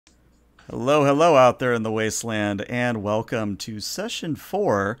Hello, hello out there in the wasteland, and welcome to session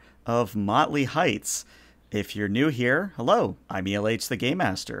 4 of Motley Heights. If you're new here, hello, I'm ELH the Game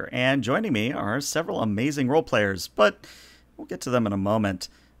Master, and joining me are several amazing role players, but we'll get to them in a moment.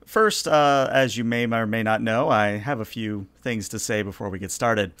 First, as you may or may not know, I have a few things to say before we get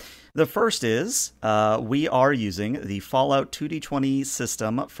started. The first is we are using the Fallout 2D20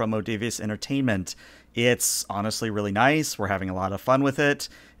 system from Modiphius Entertainment. It's honestly really nice. We're having a lot of fun with it.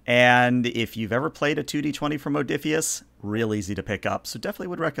 And if you've ever played a 2D20 from Modiphius, real easy to pick up, so definitely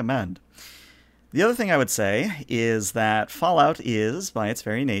would recommend. The other thing I would say is that Fallout is, by its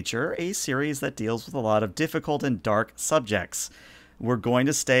very nature, a series that deals with a lot of difficult and dark subjects. We're going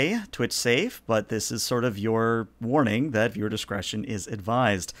to stay Twitch safe, but this is sort of your warning that viewer discretion is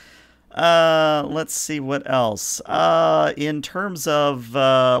advised. Let's see what else. In terms of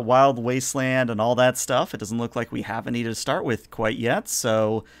Wild Wasteland and all that stuff, it doesn't look like we have any to start with quite yet,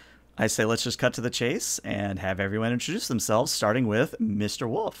 so I say let's just cut to the chase and have everyone introduce themselves, starting with Mr.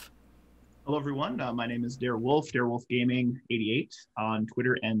 Wolf. Hello, everyone. My name is Dare Wolf, Dare Wolf Gaming 88 on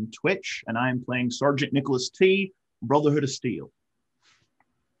Twitter and Twitch, and I'm playing Sergeant Nicholas T, Brotherhood of Steel.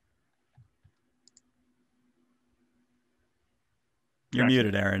 You're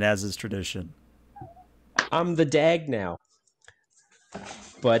muted, Aaron, as is tradition. I'm the DAG now.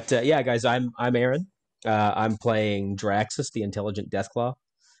 But yeah, guys, I'm Aaron. I'm playing Draxus, the Intelligent Deathclaw,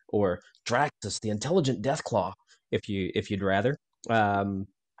 or Draxus, the Intelligent Deathclaw, if you'd rather.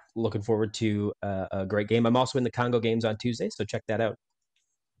 Looking forward to a great game. I'm also in the Congo Games on Tuesday, so check that out.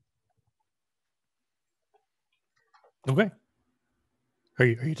 Okay. Are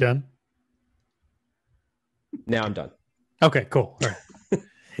you done? Now I'm done. Okay, cool. All right.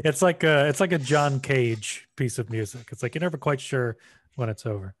 It's like a John Cage piece of music. It's like you're never quite sure when it's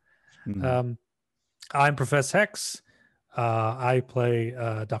over. Mm-hmm. I'm Professor Hex. I play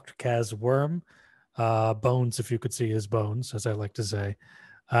Dr. Kaz Worm, Bones, if you could see his bones, as I like to say.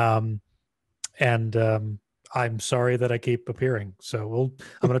 I'm sorry that I keep appearing. So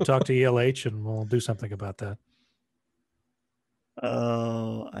I'm going to talk to ELH and we'll do something about that.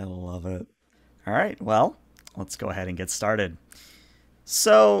 Oh, I love it. All right, well, let's go ahead and get started.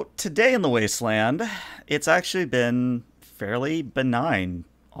 So, today in the Wasteland, it's actually been fairly benign,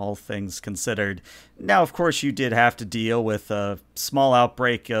 all things considered. Now, of course, you did have to deal with a small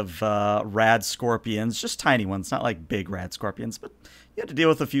outbreak of rad scorpions, just tiny ones, not like big rad scorpions, but you had to deal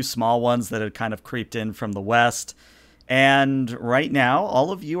with a few small ones that had kind of creeped in from the west. And right now,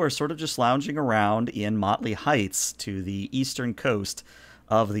 all of you are sort of just lounging around in Motley Heights to the eastern coast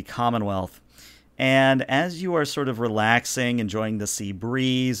of the Commonwealth. And as you are sort of relaxing, enjoying the sea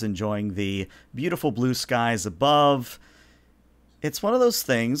breeze, enjoying the beautiful blue skies above, it's one of those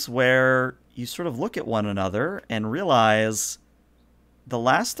things where you sort of look at one another and realize the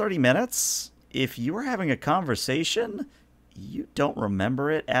last 30 minutes, if you were having a conversation, you don't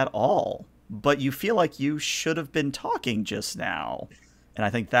remember it at all. But you feel like you should have been talking just now. And I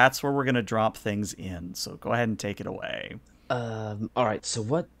think that's where we're going to drop things in. So go ahead and take it away. All right, so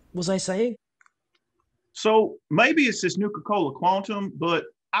what was I saying? So maybe it's this Nuka-Cola Quantum, but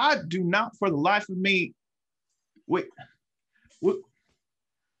I do not, for the life of me, wait, what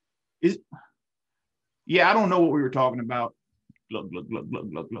is? Yeah, I don't know what we were talking about. Glug glug glug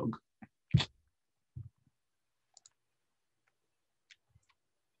glug glug glug.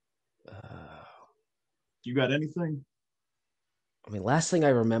 You got anything? I mean, last thing I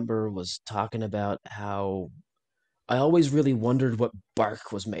remember was talking about how I always really wondered what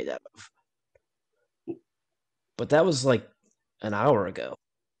bark was made out of. But that was like an hour ago,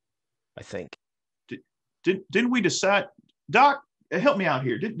 I think. Didn't we decide, Doc? Help me out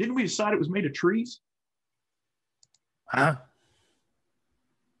here. Didn't we decide it was made of trees? Huh?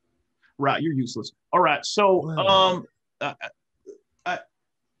 Right, you're useless. All right, so Wow.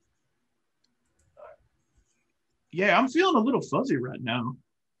 Yeah, I'm feeling a little fuzzy right now.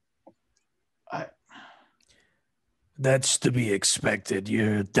 That's to be expected.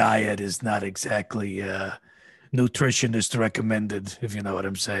 Your diet is not exactly nutritionist recommended, if you know what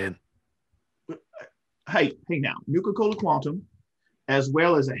I'm saying. Hey now, Nuka-Cola Quantum, as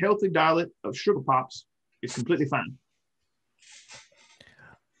well as a healthy diet of sugar pops, is completely fine.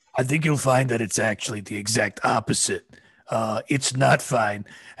 I think you'll find that it's actually the exact opposite. It's not fine,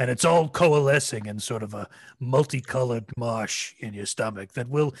 and it's all coalescing in sort of a multicolored marsh in your stomach that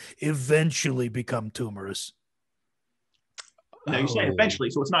will eventually become tumorous. Now you're saying eventually,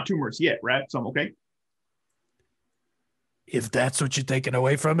 so it's not tumorous yet, right? So I'm okay. If that's what you're taking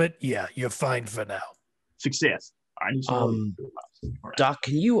away from it, yeah, you're fine for now. Success. I need some right. Doc,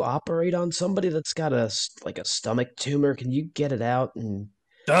 can you operate on somebody that's got a stomach tumor? Can you get it out and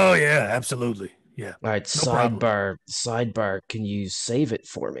Oh yeah, absolutely. Yeah, All right, no problem. sidebar. Can you save it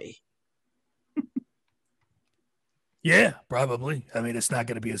for me? Yeah, probably. I mean, it's not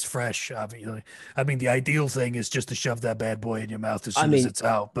going to be as fresh, obviously. I mean, the ideal thing is just to shove that bad boy in your mouth as I soon as mean, it's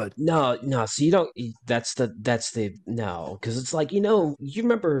out. But no, no. So you don't. That's the no, because it's like you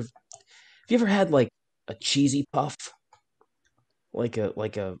remember. Have you ever had like a cheesy puff, like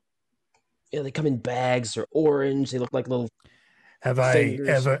a they come in bags. They're orange. They look like little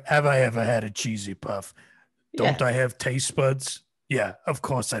fingers. have I ever had a cheesy puff? Don't Yeah, I have taste buds? Yeah, of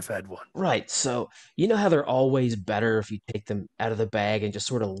course I've had one. right. So you know how they're always better if you take them out of the bag and just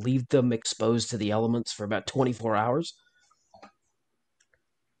sort of leave them exposed to the elements for about 24 hours.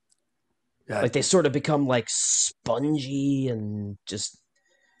 Uh, Like they sort of become like spongy and just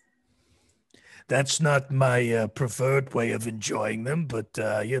that's not my preferred way of enjoying them, but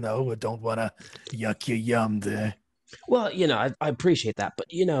I don't want to yuck your yum there. well, I appreciate that, but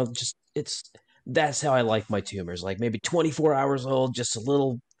just that's how I like my tumors. Like maybe 24 hours old, just a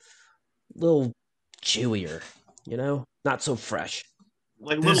little chewier, not so fresh.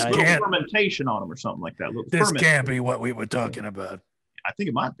 Like This little can't fermentation on them or something like that. Little this ferment. can't be what we were talking about. I think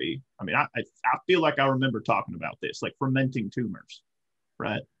it might be. I mean, I feel like I remember talking about this, like fermenting tumors,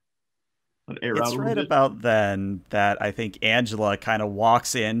 right? It's right about then that I think Angela kind of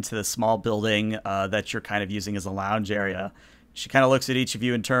walks into the small building that you're kind of using as a lounge area. She kind of looks at each of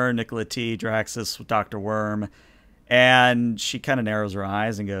you in turn, Nicola T, Draxus, Dr. Worm, and she kind of narrows her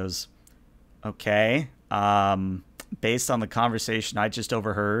eyes and goes, okay, based on the conversation I just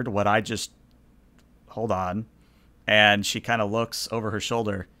overheard, hold on. And she kind of looks over her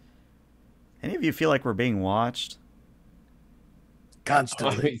shoulder. Any of you feel like we're being watched?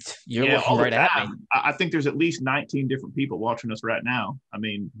 Constantly. You're looking right at me. I think there's at least 19 different people watching us right now. I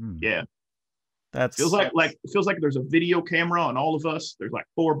mean, yeah. That feels like there's a video camera on all of us. There's like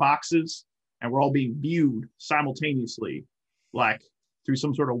 4 boxes, and we're all being viewed simultaneously, like through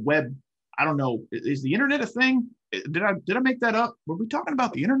some sort of web. I don't know. Is the internet a thing? Did I make that up? Were we talking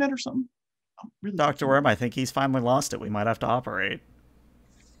about the internet or something? Really Dr. Worm, I think he's finally lost it. We might have to operate.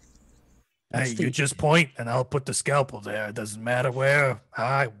 Hey, you just point and I'll put the scalpel there. It doesn't matter where,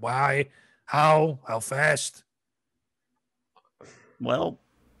 why, how fast. Well,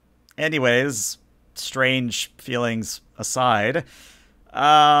 anyways, strange feelings aside,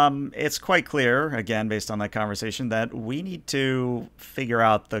 it's quite clear, again, based on that conversation, that we need to figure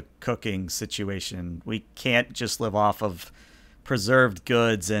out the cooking situation. We can't just live off of preserved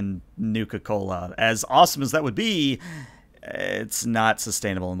goods and Nuka-Cola. As awesome as that would be, it's not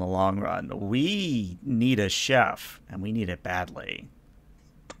sustainable in the long run. We need a chef, and we need it badly.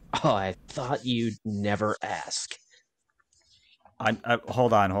 Oh, I thought you'd never ask.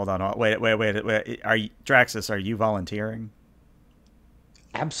 Hold on. Wait. Draxus, are you volunteering?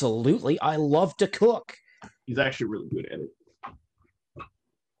 Absolutely. I love to cook. He's actually really good at it.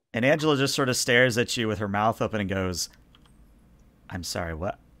 And Angela just sort of stares at you with her mouth open and goes, I'm sorry,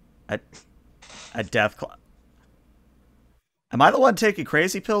 what? A Deathclaw? Am I the one taking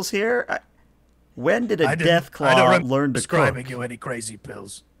crazy pills here? When did a Deathclaw learn to cook? Prescribing you any crazy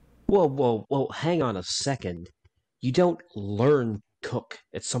pills. Whoa, hang on a second. You don't learn to cook.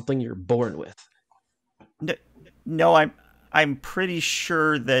 It's something you're born with. No, I'm pretty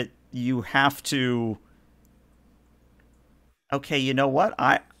sure that you have to... Okay, you know what?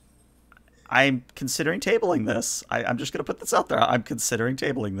 I'm considering tabling this. I'm just going to put this out there. I'm considering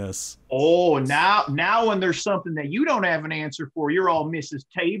tabling this. Oh, now when there's something that you don't have an answer for, you're all Mrs.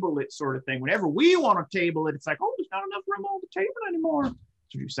 Table It sort of thing. Whenever we want to table it, it's like, oh, there's not enough room on the table anymore. That's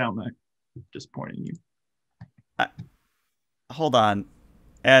what you sound like. Disappointing you. Hold on.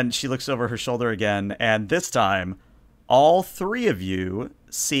 And she looks over her shoulder again, and this time, all 3 of you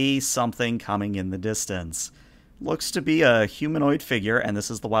see something coming in the distance. Looks to be a humanoid figure, and this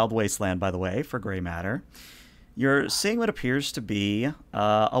is the Wild Wasteland, by the way, for gray matter. You're seeing what appears to be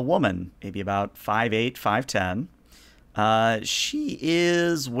a woman, maybe about 5'8", 5'10". She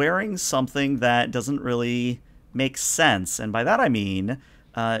is wearing something that doesn't really make sense, and by that I mean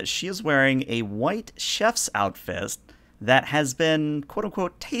she is wearing a white chef's outfit that has been,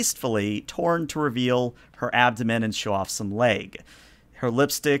 quote-unquote, tastefully torn to reveal her abdomen and show off some leg. Her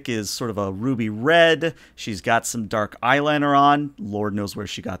lipstick is sort of a ruby red. She's got some dark eyeliner on. Lord knows where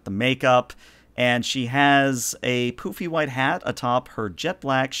she got the makeup. And she has a poofy white hat atop her jet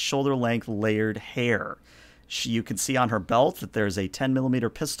black shoulder-length layered hair. You can see on her belt that there's a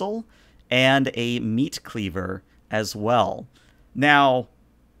 10mm pistol and a meat cleaver as well. Now,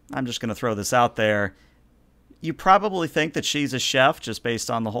 I'm just going to throw this out there. You probably think that she's a chef just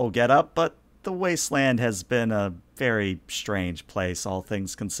based on the whole getup, but the Wasteland has been a very strange place, all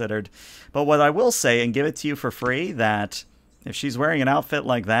things considered. But what I will say, and give it to you for free, that if she's wearing an outfit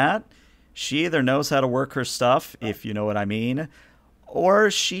like that, she either knows how to work her stuff, if you know what I mean,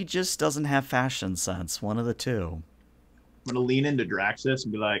 or she just doesn't have fashion sense. One of the two. I'm going to lean into Draxus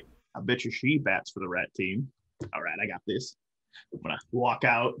and be like, I bet you she bats for the rat team. All right, I got this. I'm going to walk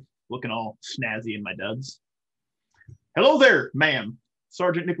out looking all snazzy in my duds. Hello there, ma'am.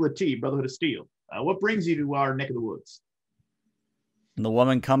 Sergeant Nicola T, Brotherhood of Steel. What brings you to our neck of the woods? And the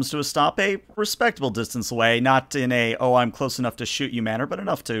woman comes to a stop a respectable distance away, not in a, oh, I'm close enough to shoot you manner, but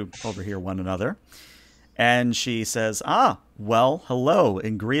enough to overhear one another. And she says, well, hello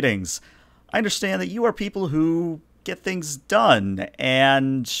and greetings. I understand that you are people who get things done,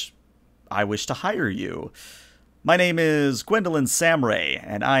 and I wish to hire you. My name is Gwendolyn Samray,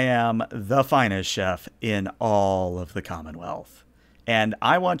 and I am the finest chef in all of the Commonwealth. And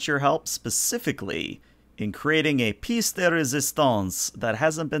I want your help specifically in creating a piece de resistance that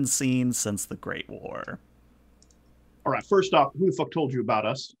hasn't been seen since the Great War. All right, first off, who the fuck told you about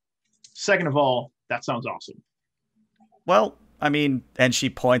us? Second of all, that sounds awesome. Well, I mean, and she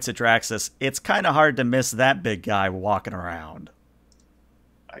points at Draxus, it's kind of hard to miss that big guy walking around.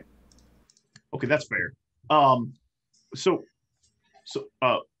 Okay, that's fair. All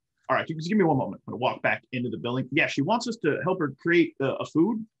right, just give me one moment. I'm gonna walk back into the building. Yeah, she wants us to help her create a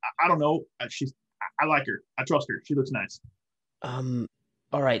food. I don't know. I like her. I trust her. She looks nice. All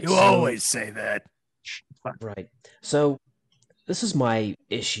right. You always say that. Right. So this is my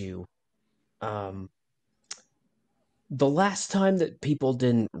issue. The last time that people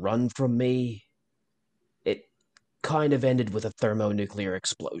didn't run from me, it kind of ended with a thermonuclear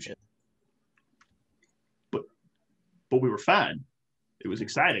explosion. But we were fine. It was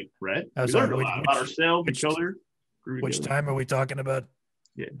exciting, right? We learned a lot about ourselves, each other. Which time are we talking about?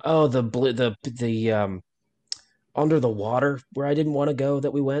 Yeah. Oh, the under the water where I didn't want to go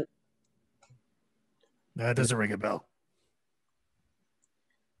that we went. That doesn't ring a bell.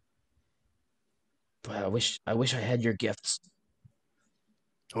 But I wish I had your gifts.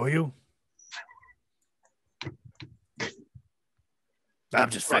 Who are you? I'm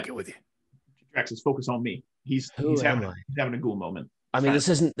just fucking with you. Draxus, focus on me. He's having a ghoul moment. I mean, this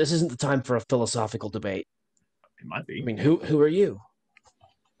isn't the time for a philosophical debate. It might be. I mean, who are you?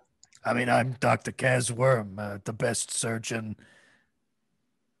 I mean, I'm Dr. Kaz Worm, the best surgeon,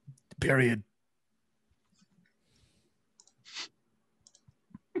 period.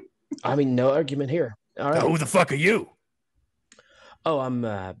 I mean, no argument here. All right. Now, who the fuck are you? Oh, I'm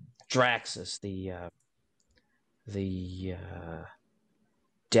Draxus, the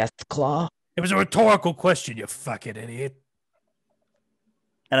Deathclaw. It was a rhetorical question, you fucking idiot.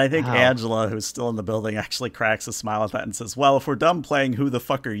 And I think Angela, who's still in the building, actually cracks a smile at that and says, well, if we're done playing Who the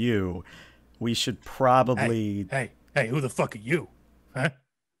Fuck Are You, we should probably... Hey, who the fuck are you? Huh?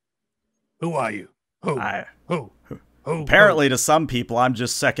 Who are you? Who? Apparently, to some people, I'm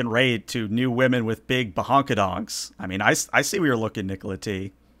just second rate to new women with big bahonkadonks. I mean, I see where you're looking, Nicola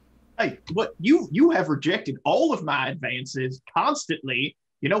T. Hey, what you have rejected all of my advances constantly.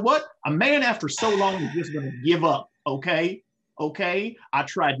 You know what? A man after so long is just going to give up, okay? Okay? I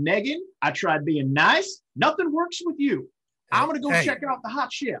tried negging. I tried being nice. Nothing works with you. I'm going to go check out the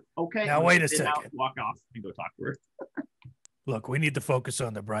hot chef, okay? Now, wait a second. Walk off and go talk to her. Look, we need to focus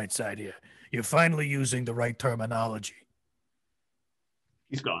on the bright side here. You're finally using the right terminology.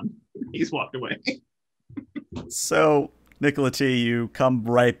 He's gone. He's walked away. So, Nicola T, you come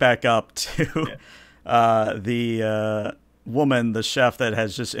right back up to the woman, the chef that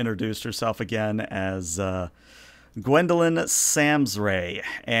has just introduced herself again as Gwendolyn Samray.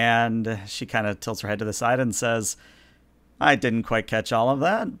 And she kind of tilts her head to the side and says, I didn't quite catch all of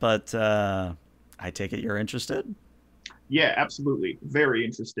that, but I take it you're interested? Yeah, absolutely. Very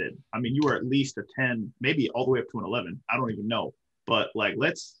interested. I mean, you were at least a 10, maybe all the way up to an 11. I don't even know. But like,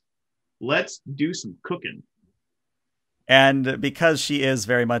 let's do some cooking. And because she is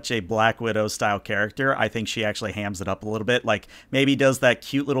very much a Black Widow style character, I think she actually hams it up a little bit. Like maybe does that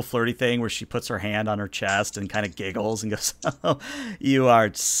cute little flirty thing where she puts her hand on her chest and kind of giggles and goes, oh, you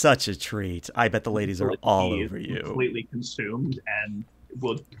are such a treat. I bet the ladies are all over you. Completely consumed and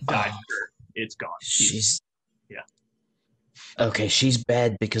will die for her. It's gone. Yeah. Okay, she's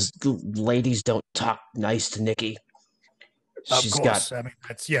bad because ladies don't talk nice to Nikki. Of course. I mean,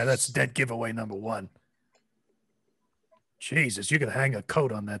 that's dead giveaway number one. Jesus, you could hang a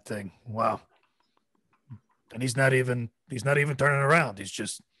coat on that thing. Wow. And he's not even turning around. That's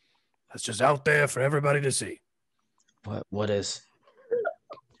just out there for everybody to see. What is?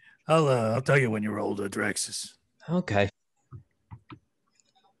 I'll tell you when you're older, Draxus. Okay.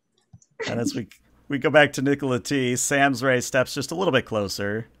 And as we We go back to Nicola T. Sam's Ray steps just a little bit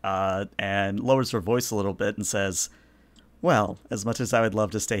closer and lowers her voice a little bit and says, well, as much as I would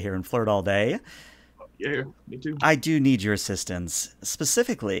love to stay here and flirt all day, Yeah, me too. I do need your assistance.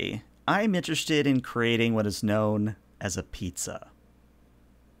 Specifically, I'm interested in creating what is known as a pizza.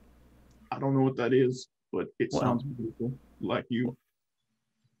 I don't know what that is, but it Well, sounds beautiful. Like you.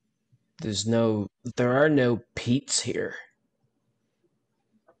 There are no Pete's here.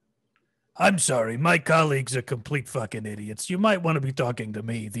 I'm sorry, my colleagues are complete fucking idiots. You might want to be talking to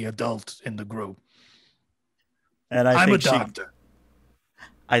me, the adult in the group. And I'm a doctor.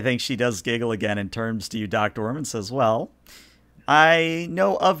 I think she does giggle again and turns to you, Dr. Orm, and says, well, I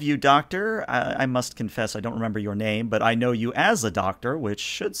know of you, Doctor. I must confess I don't remember your name, but I know you as a doctor, which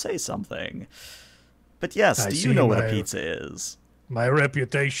should say something. But yes, do you know what a pizza is? My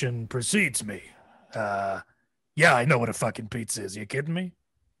reputation precedes me. Yeah, I know what a fucking pizza is. You kidding me?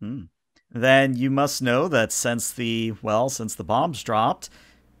 Then you must know that since the bombs dropped,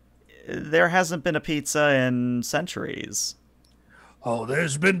 there hasn't been a pizza in centuries. Oh,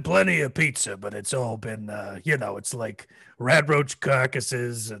 there's been plenty of pizza, but it's all been, it's like rat roach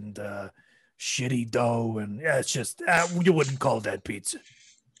carcasses and shitty dough. And yeah, it's just, you wouldn't call that pizza.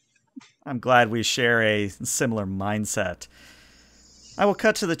 I'm glad we share a similar mindset. I will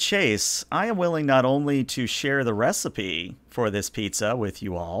cut to the chase. I am willing not only to share the recipe for this pizza with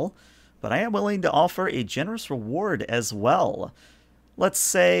you all, but I am willing to offer a generous reward as well. Let's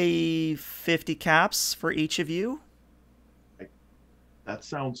say 50 caps for each of you. That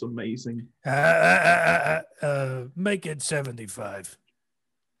sounds amazing. Make it 75.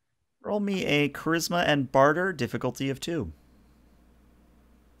 Roll me a charisma and barter, difficulty of 2.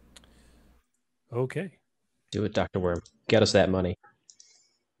 Okay. Do it, Dr. Worm. Get us that money.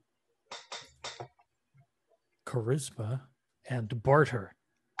 Charisma and barter.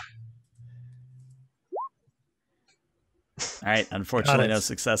 All right, unfortunately, no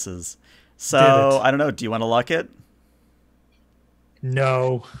successes. So, I don't know. Do you want to luck it?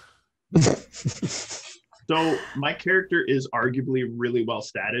 No. So my character is arguably really well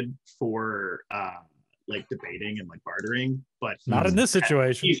statted for like debating and like bartering, but not in this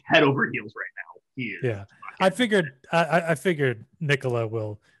situation. He's head over heels right now. He is. Yeah, I figured Nicola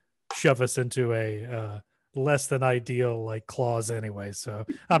will shove us into a less than ideal like clause anyway, so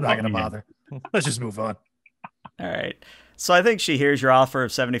I'm not going to bother. Let's just move on. All right. So I think she hears your offer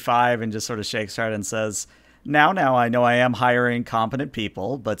of 75 and just sort of shakes her head and says, Now, I know I am hiring competent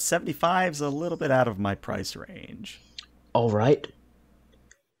people, but 75 is a little bit out of my price range. All right.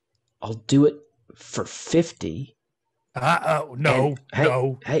 I'll do it for 50. No.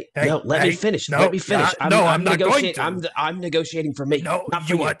 Let me finish. Let me finish. I'm not going to. I'm negotiating for me. No, not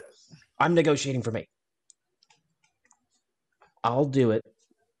for you. I'm negotiating for me. I'll do it.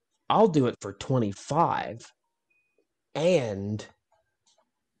 I'll do it for 25. And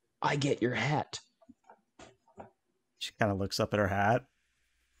I get your hat. She kind of looks up at her hat.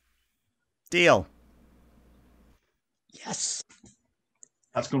 Deal. Yes.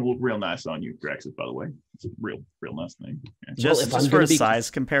 That's going to look real nice on you, Draxus, by the way. It's a real nice thing. Yeah. Just for a size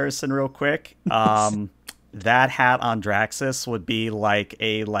comparison real quick, that hat on Draxus would be like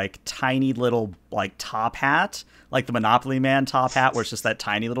a tiny little top hat, like the Monopoly Man top hat, where it's just that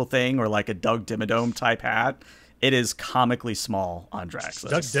tiny little thing, or like a Doug Dimmadome type hat. It is comically small on Draxus.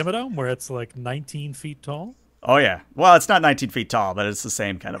 Doug Dimmadome, where it's like 19 feet tall? Oh, yeah. Well, it's not 19 feet tall, but it's the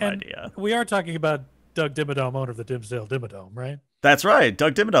same kind of idea. We are talking about Doug Dimmadome, owner of the Dimsdale Dimmadome, right? That's right.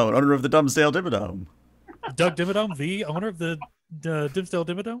 Doug Dimmadome, owner of the Dimsdale Dimmadome. Doug Dimmadome, the owner of the Dimsdale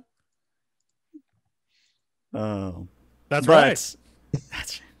Dimmadome? Oh. That's right.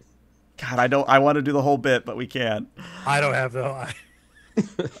 God, I want to do the whole bit, but we can't. I don't have the...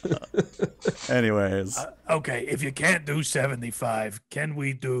 Anyways. Okay, if you can't do 75, can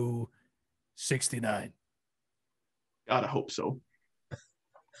we do 69? God, I hope so.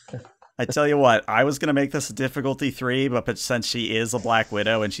 I tell you what, I was going to make this a difficulty 3, but since she is a Black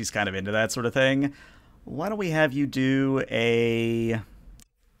Widow and she's kind of into that sort of thing, why don't we have you do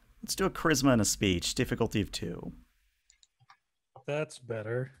let's do a charisma and a speech, difficulty of 2. That's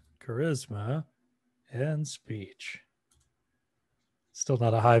better. Charisma and speech. Still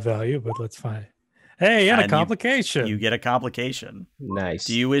not a high value, but let's find it. Hey, and a complication. You get a complication. Nice.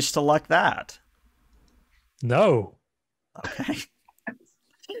 Do you wish to luck that? No. Okay.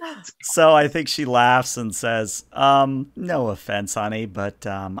 So I think she laughs and says, no offense, honey, but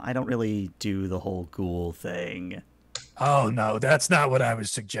I don't really do the whole ghoul thing. Oh, no, that's not what I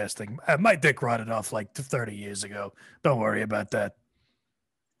was suggesting. My dick rotted off like 30 years ago. Don't worry about that.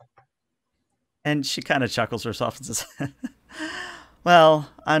 And she kind of chuckles herself and says, Well,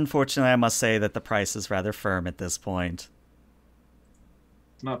 unfortunately, I must say that the price is rather firm at this point.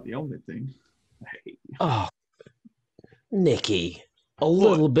 It's not the only thing. Hey, Oh, Nikki, a What?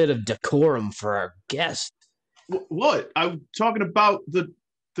 little bit of decorum for our guest. What? I'm talking about the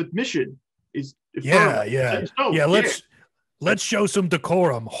mission. Is Yeah, firm. yeah, Oh, yeah. Let's show some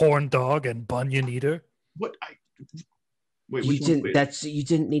decorum, horn dog and bunion eater. What? Wait, You which one? didn't. You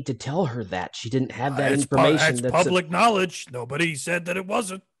didn't need to tell her that. She didn't have that It's information. That's public knowledge. Nobody said that it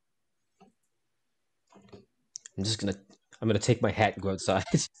wasn't. I'm gonna take my hat and go outside.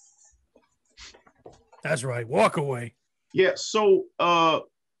 That's right. Walk away. Yeah. So,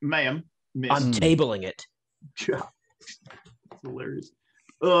 ma'am, miss. I'm tabling it. That's hilarious.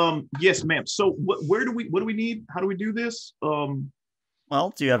 Yes, ma'am. So, what do we need? How do we do this?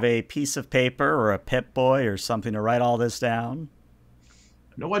 Well, do you have a piece of paper or a Pip-Boy or something to write all this down?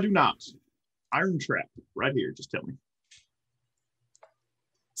 No, I do not. Iron trap, right here. Just tell me.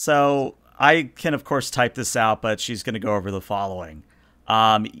 So I can, of course, type this out, but she's going to go over the following.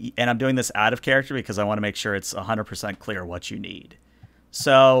 And I'm doing this out of character because I want to make sure it's 100% clear what you need.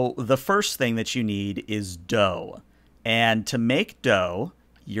 So the first thing that you need is dough. And to make dough,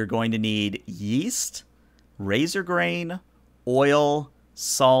 you're going to need yeast, razor grain, oil,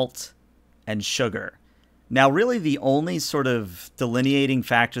 salt, and sugar. Now, really, the only sort of delineating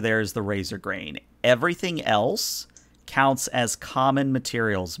factor there is the razor grain. Everything else counts as common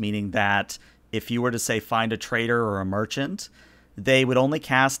materials, meaning that if you were to, say, find a trader or a merchant, they would only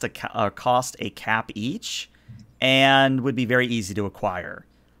cost a cap each and would be very easy to acquire.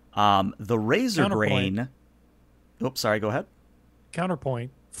 The razor grain... Oops, sorry, go ahead.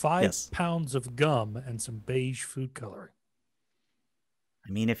 Counterpoint, 5 Yes. pounds of gum and some beige food coloring. I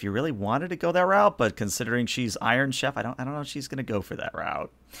mean, if you really wanted to go that route, but considering she's Iron Chef, I don't know if she's going to go for that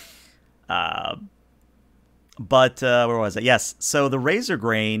route. But where was it? Yes. So the razor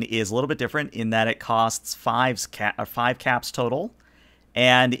grain is a little bit different in that it costs 5 caps total.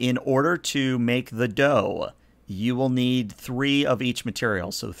 And in order to make the dough, you will need 3 of each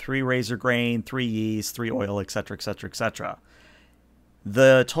material. So 3 razor grain, 3 yeast, 3 oil, etc., etc., etc.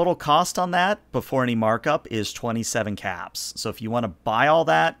 The total cost on that before any markup is 27 caps. So if you want to buy all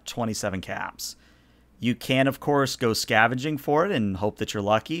that, 27 caps. You can, of course, go scavenging for it and hope that you're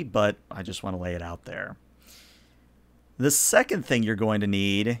lucky, but I just want to lay it out there. The second thing you're going to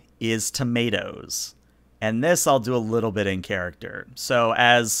need is tomatoes. And this I'll do a little bit in character. So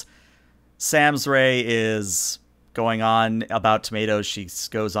as Samsray is going on about tomatoes, she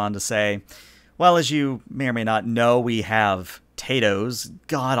goes on to say, well, as you may or may not know, we have potatoes,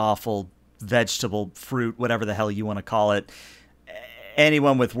 god-awful vegetable, fruit, whatever the hell you want to call it.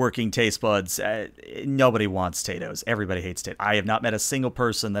 Anyone with working taste buds, nobody wants potatoes. Everybody hates potatoes. I have not met a single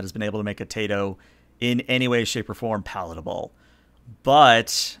person that has been able to make a potato in any way, shape, or form palatable.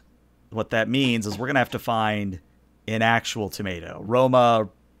 But what that means is we're going to have to find an actual tomato. Roma,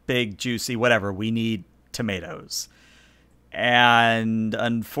 big, juicy, whatever. We need tomatoes. And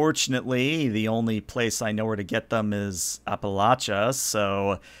unfortunately, the only place I know where to get them is Appalachia,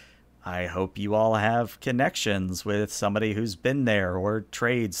 so I hope you all have connections with somebody who's been there or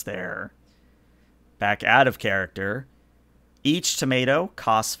trades there. Back out of character, each tomato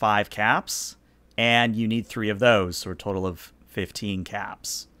costs 5 caps, and you need 3 of those, so a total of 15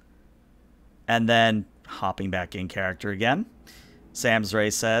 caps. And then, hopping back in character again,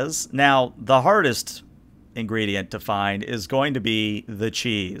 Samsray says, now, the hardest ingredient to find is going to be the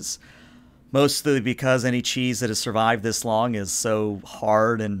cheese. Mostly because any cheese that has survived this long is so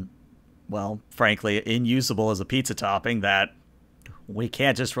hard and, well, frankly, inusable as a pizza topping that we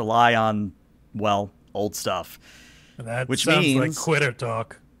can't just rely on, well, old stuff. That which sounds means, like quitter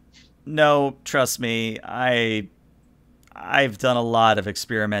talk. No, trust me, I've done a lot of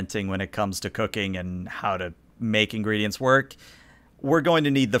experimenting when it comes to cooking and how to make ingredients work. We're going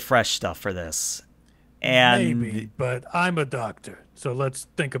to need the fresh stuff for this. And maybe, but I'm a doctor, so let's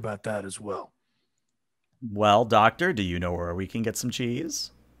think about that as well. Well, doctor, do you know where we can get some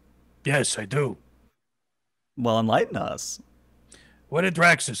cheese? Yes, I do. Well, enlighten us. Where did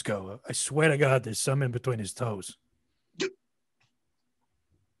Draxus go? I swear to God, there's some in between his toes.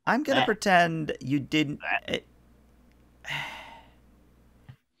 I'm going to pretend you didn't...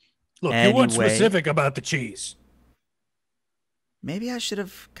 Look, you weren't specific about the cheese. Maybe I should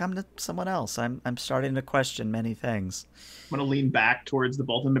have come to someone else. I'm starting to question many things. I'm going to lean back towards the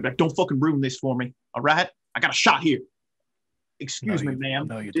both of them and be like, don't fucking ruin this for me, all right? I got a shot here. Excuse me, ma'am.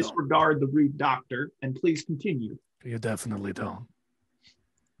 No, you disregard the rude doctor, and please continue. You definitely don't.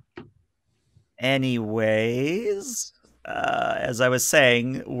 Anyways, as I was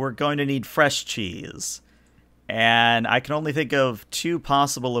saying, we're going to need fresh cheese. And I can only think of 2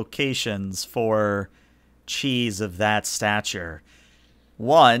 possible locations for cheese of that stature.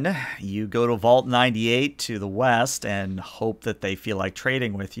 One, you go to Vault 98 to the west and hope that they feel like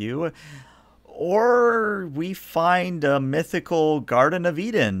trading with you. Or we find a mythical Garden of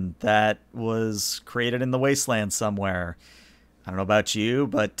Eden that was created in the wasteland somewhere. I don't know about you,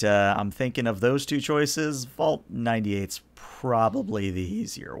 but I'm thinking of those 2 choices. Vault 98's probably the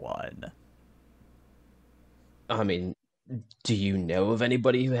easier one. I mean, do you know of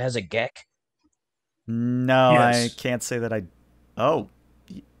anybody who has a Gek? No, Yes. I can't say that I... Oh,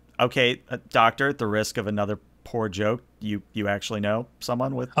 okay, Doctor, at the risk of another poor joke, you actually know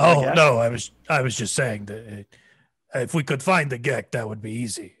someone with... Oh a Gek? no, I was just saying that if we could find the Gek, that would be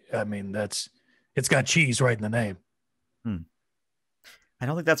easy. I mean, it's got cheese right in the name. I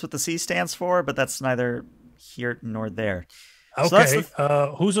don't think that's what the C stands for, but that's neither here nor there. So Okay,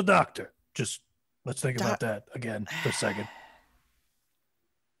 that's who's a doctor? Just let's think about that again for a second.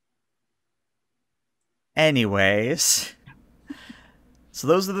 Anyways, so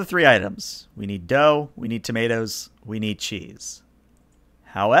those are the 3 items. We need dough, we need tomatoes, we need cheese.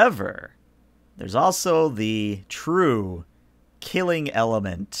 However, there's also the true killing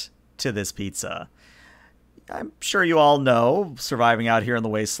element to this pizza. I'm sure you all know, surviving out here in the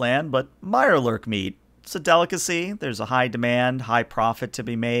wasteland, but Mirelurk meat, it's a delicacy. There's a high demand, high profit to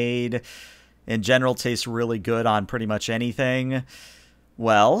be made. In general, tastes really good on pretty much anything.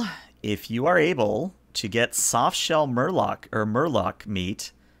 Well, if you are able to get soft shell Murloc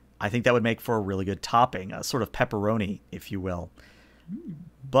meat, I think that would make for a really good topping, a sort of pepperoni, if you will.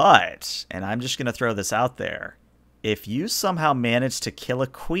 But, and I'm just going to throw this out there, if you somehow manage to kill a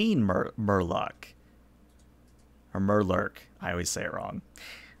queen Murloc, or Murlurk, I always say it wrong.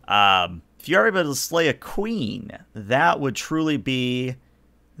 If you are able to slay a queen, that would truly be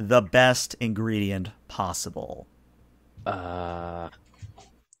the best ingredient possible.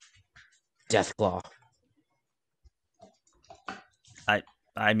 Deathclaw.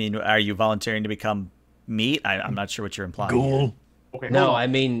 I mean, are you volunteering to become meat? I'm not sure what you're implying. Ghoul. Okay, No, hold on. I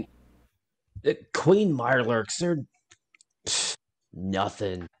mean, Queen Mirelurks, they're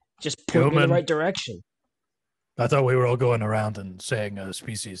nothing. Just point me in Human. the right direction. I thought we were all going around and saying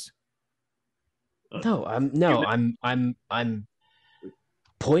species. I'm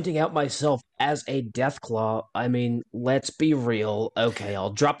pointing out myself as a Deathclaw. I mean, let's be real. Okay,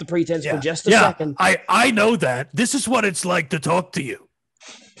 I'll drop the pretense for just a second. I know that. This is what it's like to talk to you.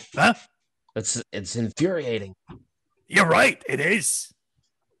 Huh? It's infuriating. You're right. It is.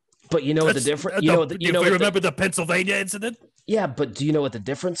 But you know what the difference? You know what? You know If we what remember the Pennsylvania incident? yeah, but do you know what the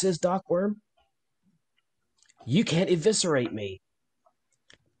difference is, Doc Worm? You can't eviscerate me.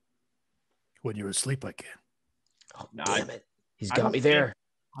 When you're asleep, I can. Oh, No, damn it! He's I got don't me think- there.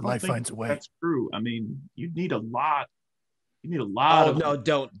 I don't Life think finds a way. That's true. I mean, you need a lot. You need a lot Oh of.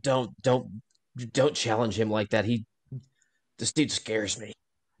 no! Don't challenge him like that. This dude scares me.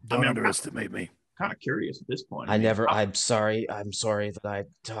 Don't I'm underestimate me. kind of curious at this point. I'm sorry that I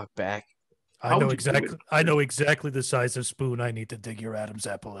talk back. I How know would you do exactly. it? I know exactly the size of spoon I need to dig your Adam's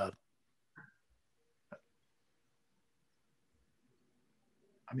apple out.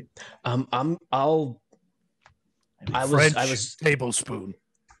 I mean, I'll. I was tablespoon.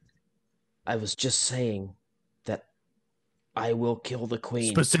 I was just saying that I will kill the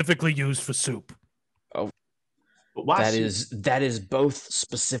queen. Specifically used for soup. but why? That is both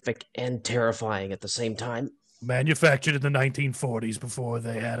specific and terrifying at the same time. Manufactured in the 1940s before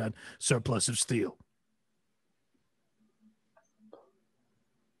they had a surplus of steel.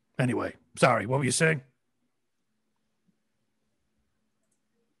 Anyway, sorry, what were you saying?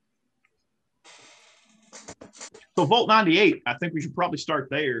 So Vault 98, I think we should probably start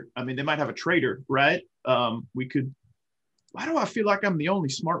there. I mean, they might have a trader, right? We could. Why do I feel like I'm the only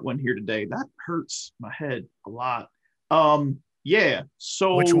smart one here today? That hurts my head a lot. Yeah.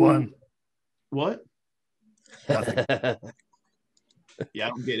 So Which one? What? Nothing. Yeah, I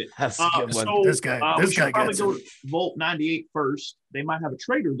don't get it. That's a good one. So This guy we should probably gets go it. to Vault 98 first. They might have a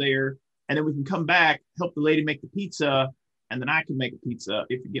trader there, and then we can come back, help the lady make the pizza, and then I can make a pizza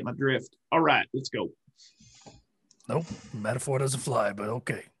if you get my drift. All right, let's go. Nope, metaphor doesn't fly, but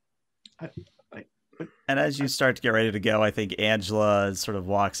okay. And as you start to get ready to go, I think Angela sort of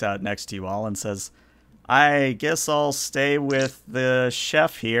walks out next to you all and says, I guess I'll stay with the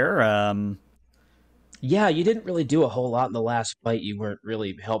chef here. Yeah, you didn't really do a whole lot in the last fight. You weren't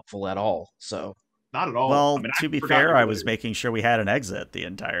really helpful at all. So Not at all. Well, I mean, to I be forgot fair, to I do was it. making sure we had an exit the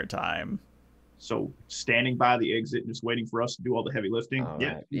entire time. So standing by the exit and just waiting for us to do all the heavy lifting. All Yeah,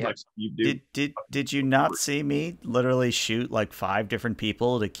 right, seems yeah. like something you do. Did you not see me literally shoot like 5 different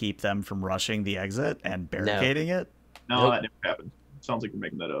people to keep them from rushing the exit and barricading it? No, Nope. that never happened. Sounds like you're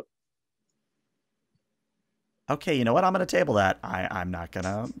making that up. Okay, you know what? I'm gonna table that. I'm not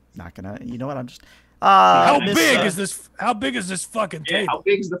gonna. You know what? I'm just. How Miss, big is this? How big is this fucking Yeah, table? how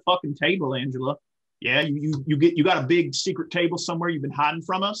big's the fucking table, Angela? Yeah, you got a big secret table somewhere you've been hiding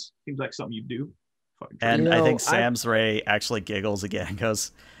from us? Seems like something you do. Fucking And You I know, think Sam's Ray actually giggles again and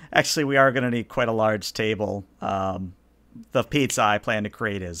goes, actually, we are going to need quite a large table. The pizza I plan to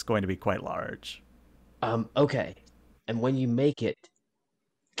create is going to be quite large. Okay. And when you make it,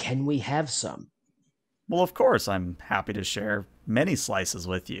 can we have some? Well, of course, I'm happy to share many slices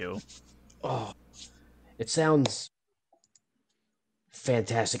with you. Oh, it sounds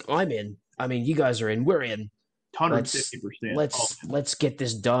fantastic. I'm in. I mean, you guys are in. We're in. 150%. Let's get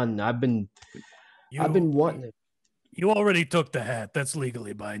this done. I've been wanting to. You already took the hat. That's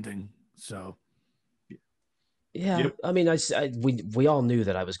legally binding. So Yeah, Yep. I mean, we all knew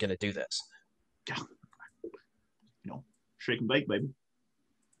that I was going to do this. Shake and bake, baby.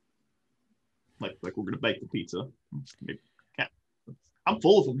 Like we're gonna bake the pizza. I'm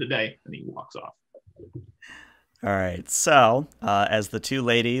full of them today, and he walks off. All right. So, as the two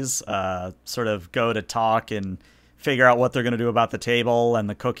ladies sort of go to talk and figure out what they're going to do about the table and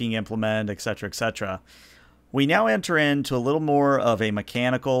the cooking implement, etc., we now enter into a little more of a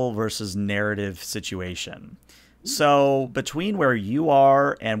mechanical versus narrative situation. So, between where you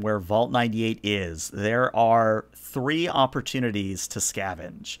are and where Vault 98 is, there are 3 opportunities to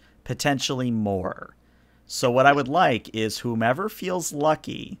scavenge, potentially more. So, what I would like is whomever feels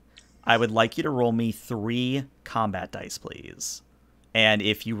lucky, I would like you to roll me 3 combat dice, please. And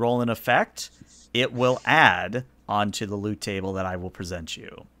if you roll an effect, it will add onto the loot table that I will present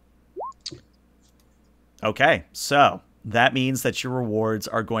you. Okay, so that means that your rewards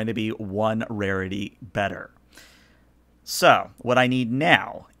are going to be 1 rarity better. So, what I need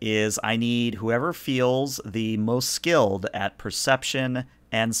now is I need whoever feels the most skilled at perception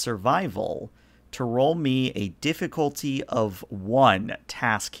and survival to roll me a difficulty of 1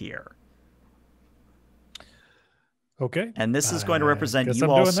 task here. okay. And this is going to represent guess you I'm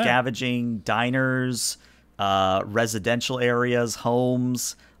all doing that. scavenging diners, residential areas,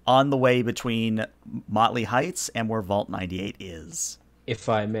 homes, on the way between Motley Heights and where Vault 98 is. If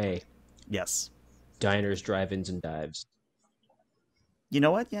I may, Yes. diners, drive-ins, and dives. You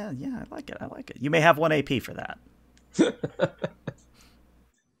know what? Yeah, I like it. I like it. You may have 1 AP for that.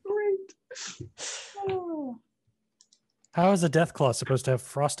 Great. How is a Deathclaw supposed to have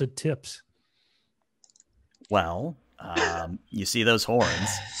frosted tips? Well, you see those horns.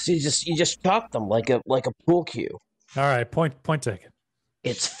 So you just chalk them like a pool cue. All right, point taken.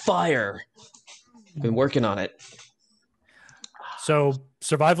 It's fire. Been working on it. So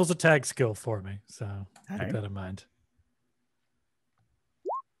survival's a tag skill for me. So keep right. that in mind.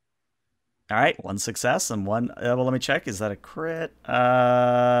 All right, 1 success and 1. Well, let me check. Is that a crit?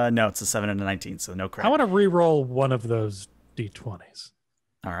 No, it's a 7 and a 19, so no crit. I want to re-roll one of those d20s.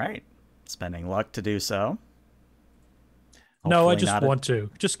 All right, spending luck to do so. No, I Hopefully just not want to.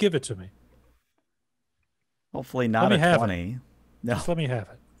 Just give it to me. Hopefully not me a have 20. No. Just let me have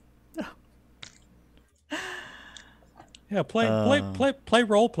it. Yeah, play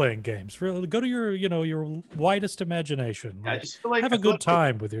role-playing games. Really, go to your widest imagination. I just feel like have a good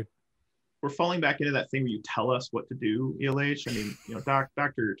time with your. We're falling back into that thing where you tell us what to do, ELH. I mean,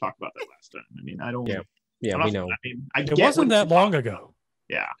 Doctor talked about that last time. I mean, I don't. Yeah, we know. I mean, I It get wasn't what that you're long talking ago. about.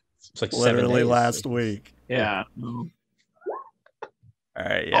 Yeah. It's like 7 Literally days. last week. Yeah. All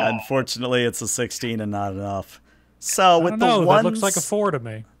right, yeah, unfortunately it's a 16 and not enough. So with the that ones... looks like a 4 to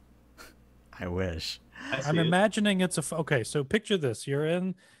me. I wish. I'm imagining it's okay. So picture this: you're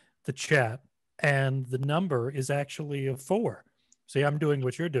in the chat, and the number is actually a 4. See, I'm doing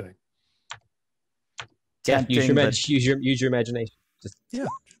what you're doing. Yeah, use Tempting, your imagination.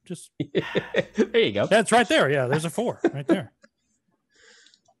 Just There you go. that's right there. Yeah, there's a 4 right there.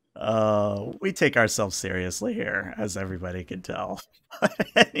 we take ourselves seriously here, as everybody can tell.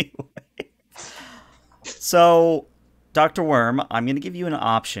 Anyway. So, Dr. Worm, I'm going to give you an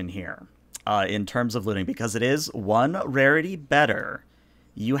option here in terms of looting, because it is 1 rarity better.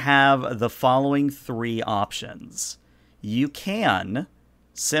 You have the following 3 options. You can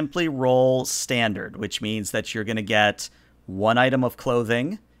simply roll standard, which means that you're going to get 1 item of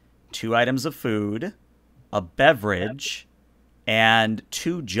clothing, 2 items of food, a beverage, and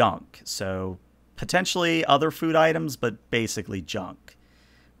 2 junk. So potentially other food items, but basically junk.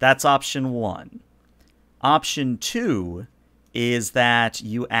 That's option 1. Option 2 is that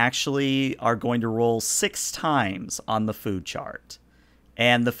you actually are going to roll 6 times on the food chart.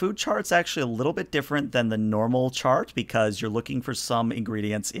 And the food chart's actually a little bit different than the normal chart because you're looking for some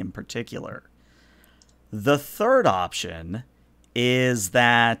ingredients in particular. The third option is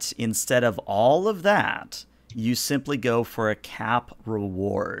that instead of all of that, you simply go for a cap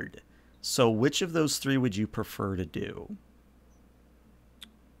reward. So which of those 3 would you prefer to do?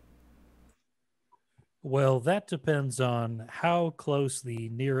 Well, that depends on how close the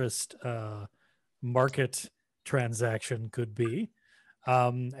nearest market transaction could be,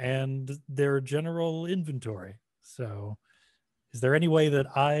 and their general inventory. So, is there any way that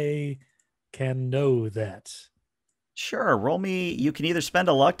I can know that? Sure, roll me. You can either spend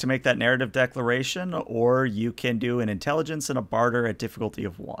a luck to make that narrative declaration, or you can do an intelligence and a barter at difficulty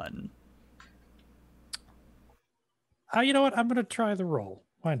of 1. You know what? I'm going to try the roll.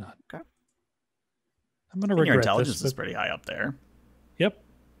 Why not? Okay. I'm going to And regret your intelligence this, is pretty high up there. Yep.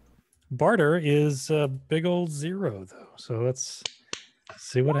 Barter is a big old 0, though. So let's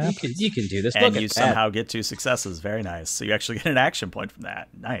see what happens. You can do this. And Look you at that. somehow get 2 successes. Very nice. So you actually get an action point from that.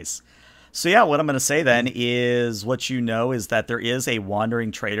 Nice. So yeah, what I'm going to say then is what you know is that there is a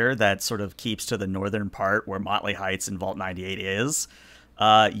wandering trader that sort of keeps to the northern part where Motley Heights and Vault 98 is.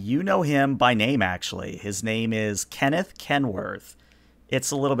 You know him by name, actually. His name is Kenneth Kenworth.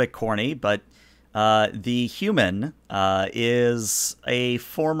 It's a little bit corny, but the human is a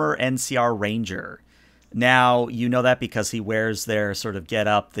former NCR Ranger. Now, you know that because he wears their sort of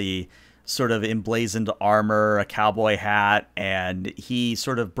get-up, the sort of emblazoned armor, a cowboy hat, and he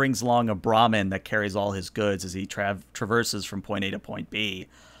sort of brings along a Brahmin that carries all his goods as he traverses from point A to point B.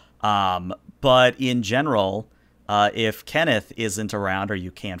 But in general, if Kenneth isn't around or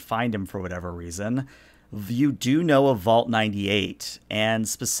you can't find him for whatever reason, you do know of Vault 98. And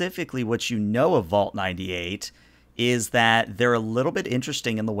specifically what you know of Vault 98 is that they're a little bit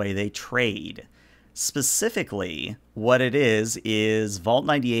interesting in the way they trade. Specifically, what it is Vault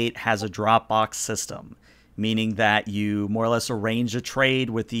 98 has a Dropbox system, meaning that you more or less arrange a trade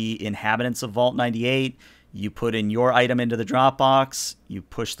with the inhabitants of Vault 98. You put in your item into the Dropbox, you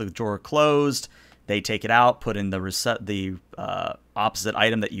push the drawer closed, they take it out, put in the opposite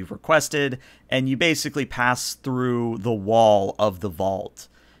item that you've requested, and you basically pass through the wall of the vault.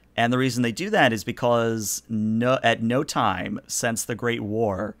 And the reason they do that is because at no time since the Great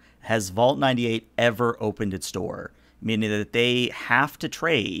War has Vault 98 ever opened its door, meaning that they have to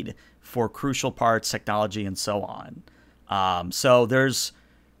trade for crucial parts, technology, and so on. So there's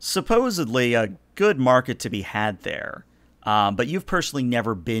supposedly a good market to be had there. But you've personally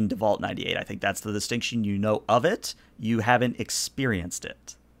never been to Vault 98. I think that's the distinction. You know of it. You haven't experienced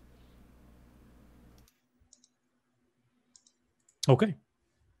it. Okay.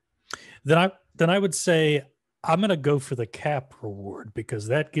 Then I would say I'm going to go for the cap reward because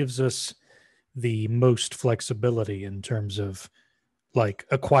that gives us the most flexibility in terms of like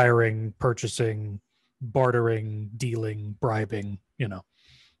acquiring, purchasing, bartering, dealing, bribing,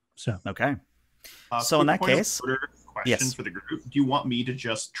 So Okay. So in that case, question yes. for the group: do you want me to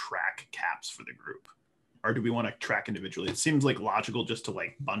just track caps for the group, or do we want to track individually? It seems like logical just to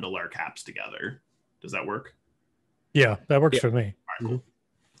like bundle our caps together. Does that work? Yeah, that works for me. All right, cool.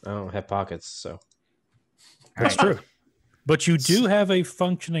 I don't have pockets, so. That's true. But you do have a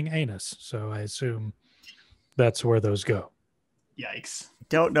functioning anus, so I assume that's where those go. Yikes!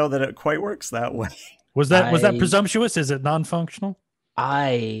 Don't know that it quite works that way. Was that presumptuous? Is it non-functional?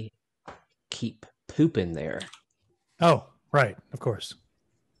 I keep poop in there. Oh, right, of course.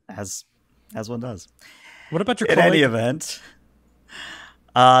 As one does. What about your In colleague? any event,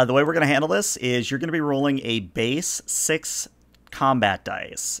 the way we're going to handle this is you're going to be rolling a base 6 combat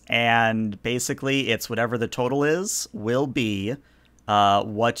dice, and basically it's whatever the total is will be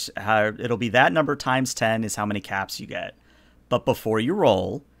it'll be that number times 10 is how many caps you get. But before you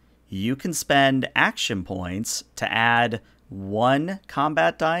roll, you can spend action points to add 1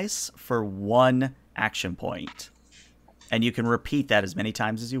 combat dice for 1 action point, and you can repeat that as many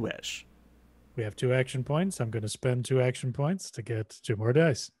times as you wish. We have 2 action points. I'm going to spend 2 action points to get 2 more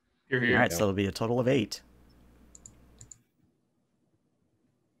dice. Here. All right, so it'll be a total of 8.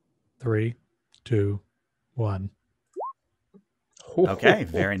 3, 2, 1. Okay,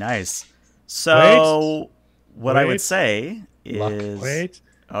 very nice. So what I would say is... Wait.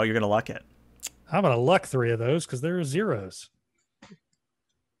 Oh, you're going to luck it. I'm going to luck 3 of those because there are zeros.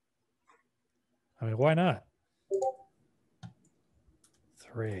 I mean, why not?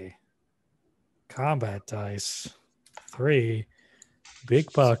 3. Combat dice. 3.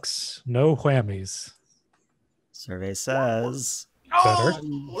 Big bucks. No whammies. Survey says... Better.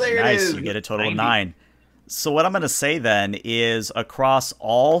 There it Nice, is. you get a total of 90. 9. So what I'm going to say then is across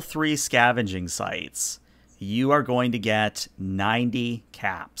all 3 scavenging sites, you are going to get 90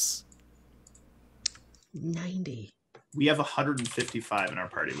 caps. 90. We have 155 in our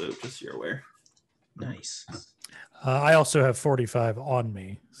party loot, just so you're aware. Nice. I also have 45 on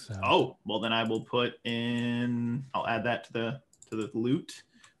me. So. Oh, well then I will put in. I'll add that to the loot.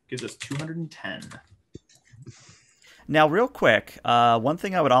 Gives us 210. Now, real quick, one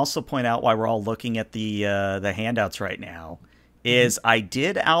thing I would also point out while we're all looking at the handouts right now is I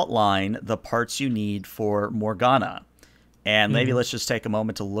did outline the parts you need for Morgana, and maybe let's just take a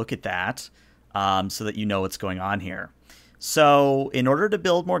moment to look at that so that you know what's going on here. So, in order to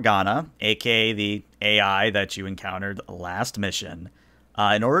build Morgana, aka the AI that you encountered last mission,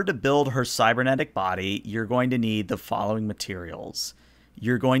 in order to build her cybernetic body, you're going to need the following materials.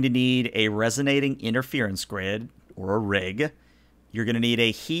 You're going to need a resonating interference grid, or a rig. You're going to need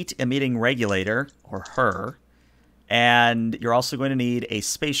a heat-emitting regulator, or HER. And you're also going to need a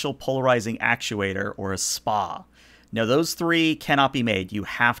spatial polarizing actuator, or a SPA. Now, those 3 cannot be made. You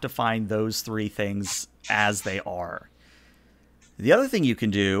have to find those 3 things as they are. The other thing you can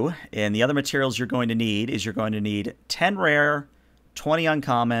do, and the other materials you're going to need, is you're going to need 10 rare, 20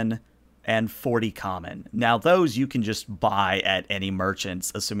 uncommon, and 40 common. Now, those you can just buy at any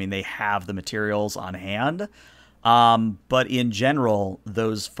merchants, assuming they have the materials on hand. But in general,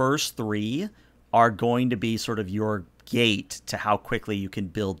 those first 3 are going to be sort of your gate to how quickly you can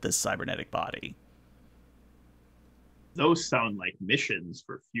build this cybernetic body. Those sound like missions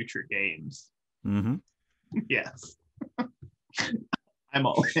for future games. Mm-hmm. Yes. I'm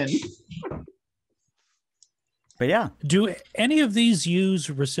all in. But yeah. Do any of these use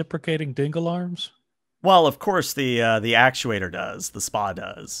reciprocating dingle arms? Well, of course the actuator does. The SPA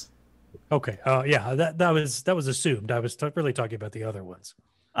does. Okay. Yeah, that was assumed. I was really talking about the other ones.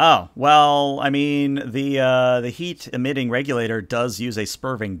 Oh, well, I mean, the heat-emitting regulator does use a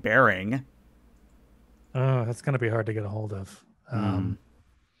spurving bearing. Oh, that's going to be hard to get a hold of.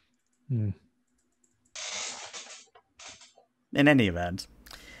 In any event.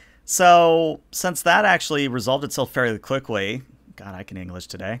 So, since that actually resolved itself fairly quickly, God, I can English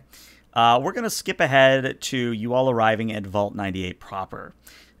today, we're going to skip ahead to you all arriving at Vault 98 proper.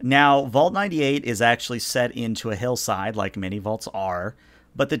 Now, Vault 98 is actually set into a hillside, like many vaults are,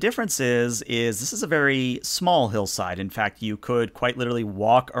 but the difference is this is a very small hillside. In fact, you could quite literally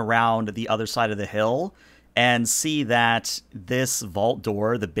walk around the other side of the hill and see that this vault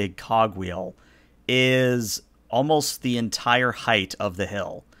door, the big cogwheel, is almost the entire height of the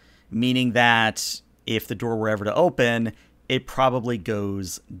hill, meaning that if the door were ever to open, it probably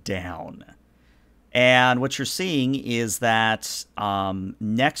goes down. And what you're seeing is that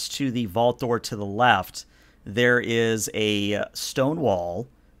next to the vault door to the left, there is a stone wall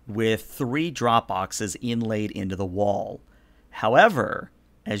with 3 drop boxes inlaid into the wall. However,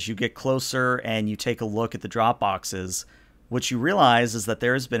 as you get closer and you take a look at the drop boxes, what you realize is that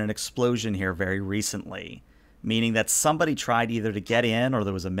there has been an explosion here very recently, meaning that somebody tried either to get in or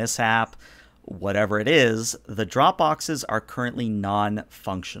there was a mishap. Whatever it is, the drop boxes are currently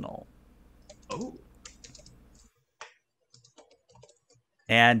non-functional. Oh.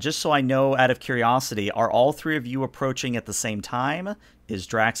 And just so I know, out of curiosity, are all 3 of you approaching at the same time? Is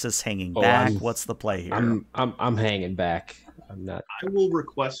Draxus hanging back? What's the play here? I'm hanging back. I'm not. I will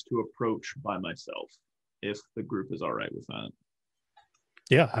request to approach by myself if the group is all right with that.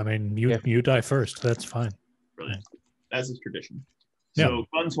 Yeah, I mean, you die first. That's fine. Brilliant. As is tradition. Yeah. So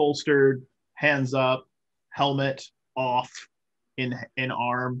guns holstered, hands up, helmet off, in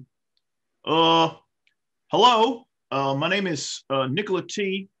arm. Hello. My name is Nicola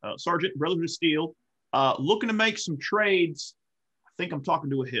T, Sergeant, Brotherhood of Steel. Looking to make some trades. I think I'm talking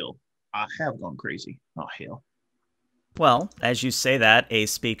to a hill. I have gone crazy. Oh, hell. Well, as you say that, a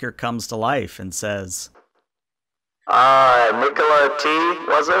speaker comes to life and says, Nicola T,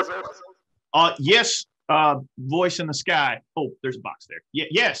 was it? Yes, voice in the sky. Oh, there's a box there.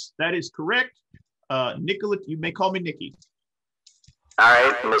 Yes, that is correct. Nicola, you may call me Nikki. All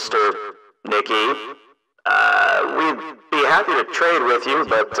right, Mr. Nicky. We'd be happy to trade with you,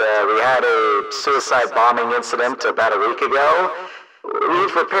 but we had a suicide bombing incident about a week ago.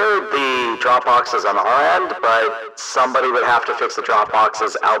 We've repaired the drop boxes on our end, but somebody would have to fix the drop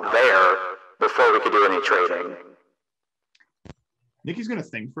boxes out there before we could do any trading. Nikki's going to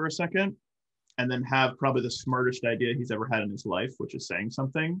think for a second and then have probably the smartest idea he's ever had in his life, which is saying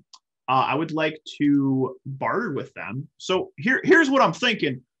something. I would like to barter with them. So here's what I'm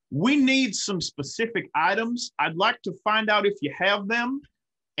thinking. We need some specific items. I'd like to find out if you have them.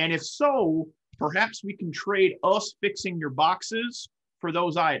 And if so, perhaps we can trade us fixing your boxes for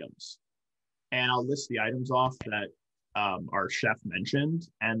those items. and I'll list the items off that our chef mentioned,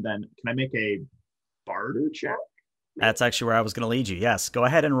 and then can I make a barter check? That's actually where I was going to lead you. Yes, go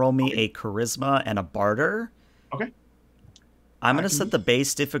ahead and roll me a charisma and a barter. Okay. I'm going to set the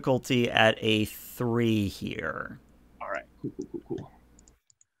base difficulty at a 3 here. All right. Cool.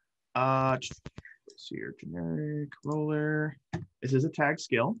 Let's see here. Generic roller. This is a tag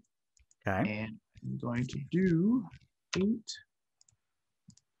skill. Okay. And I'm going to do 8.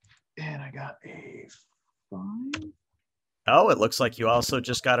 And I got a 5. Oh, it looks like you also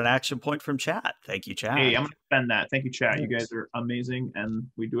just got an action point from chat. Thank you, chat. Hey, I'm going to spend that. Thank you, chat. You guys are amazing, and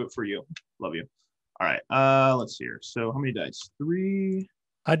we do it for you. Love you. All right. Let's see here. So how many dice? 3.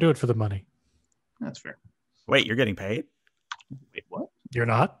 I do it for the money. That's fair. Wait, you're getting paid? Wait, what? You're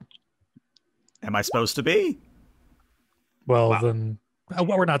not? Am I supposed to be? Well, then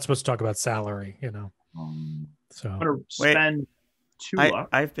we're not supposed to talk about salary, So I'm going to spend 2 luck.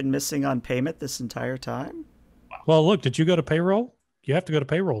 I've been missing on payment this entire time? Well, look, did you go to payroll? You have to go to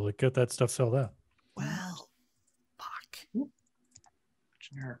payroll to get that stuff filled out. Well, fuck.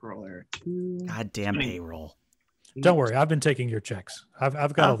 Generic roller 2. Goddamn payroll. Don't worry, I've been taking your checks.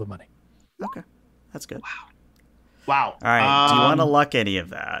 I've got all the money. Okay, that's good. Wow. All right, do you want to luck any of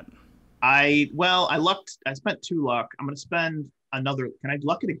that? I spent 2 luck. I'm going to spend another. Can I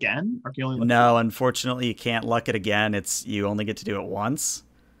luck it again? Or can you only luck No, unfortunately, you can't luck it again. You only get to do it once.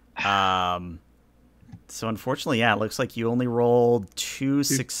 So unfortunately, yeah, it looks like you only rolled 2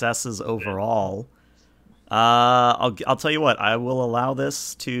 successes overall. I'll tell you what, I will allow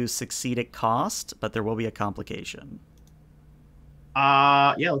this to succeed at cost, but there will be a complication.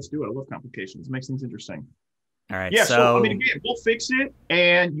 Yeah, let's do it. I love complications. It makes things interesting. All right. Yeah, so I mean, again, we'll fix it,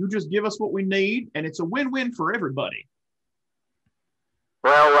 and you just give us what we need, and it's a win-win for everybody.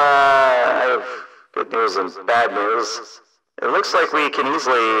 Well, I have good news and bad news. It looks like we can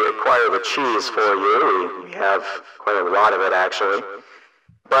easily acquire the cheese for you. We have quite a lot of it, actually.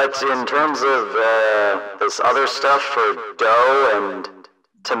 But in terms of this other stuff for dough and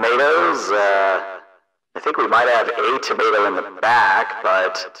tomatoes, I think we might have a tomato in the back,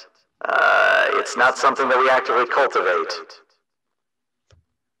 but it's not something that we actively cultivate.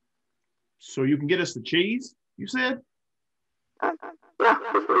 So you can get us the cheese, you said? Yeah,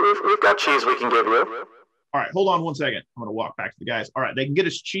 we've got cheese we can give you. All right, hold on one second. I'm going to walk back to the guys. All right, they can get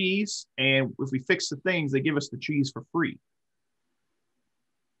us cheese, and if we fix the things, they give us the cheese for free.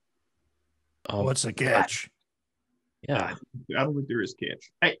 Oh, what's the catch? Yeah. I don't think there is a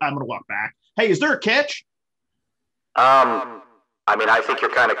catch. Hey, I'm going to walk back. Hey, is there a catch? I mean, I think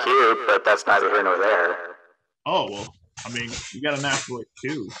you're kind of cute, but that's neither here nor there. Oh, well, I mean, you got a nice voice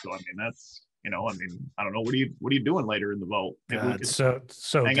too, so I mean, that's, I don't know. What are you doing later in the vault? God, so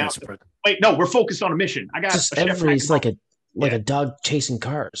desperate. Wait, no, we're focused on a mission. I got just everybody's like a dog chasing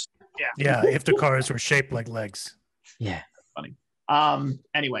cars. Yeah. If the cars were shaped like legs. Yeah. Funny.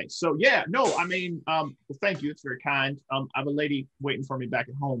 Anyway, so yeah, no, I mean, well, thank you. It's very kind. I have a lady waiting for me back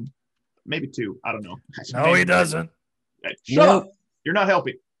at home. Maybe 2. I don't know. No, he doesn't. Shut up. You're not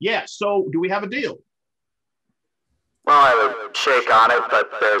helping. Yeah. So do we have a deal? Well, I would shake on it, but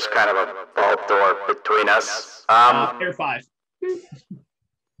there's kind of a vault door between us. Air 5.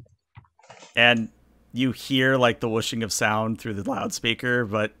 And you hear like the whooshing of sound through the loudspeaker,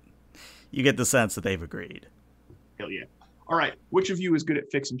 but you get the sense that they've agreed. Hell yeah. All right. Which of you is good at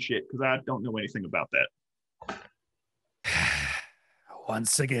fixing shit? Because I don't know anything about that.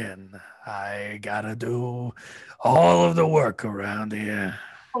 Once again, I gotta do all of the work around here.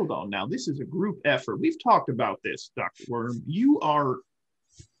 Hold on now. This is a group effort. We've talked about this, Dr. Worm.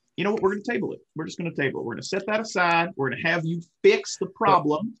 You know what? We're going to table it. We're just going to table it. We're going to set that aside. We're going to have you fix the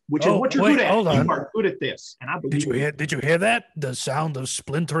problem, which is what you're good at. Hold on. You are good at this. And I believe Did you hear that? The sound of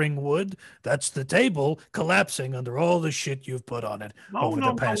splintering wood? That's the table collapsing under all the shit you've put on it over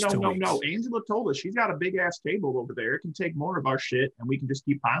the past 2 weeks. No. Angela told us she's got a big ass table over there. It can take more of our shit and we can just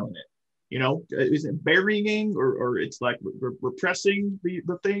keep piling it. Is it burying or it's like repressing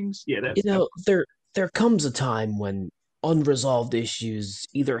the things? Yeah, that's there comes a time when unresolved issues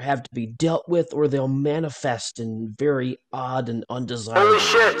either have to be dealt with or they'll manifest in very odd and undesirable Holy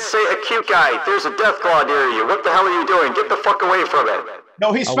shit, say a cute guy. There's a Deathclaw near you. What the hell are you doing? Get the fuck away from it.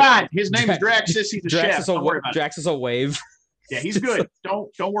 No, he's fine. His name is Draxus. He's a chef. Draxus will wave. Yeah, he's good.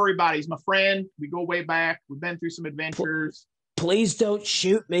 Don't worry about it. He's my friend. We go way back. We've been through some adventures. Please don't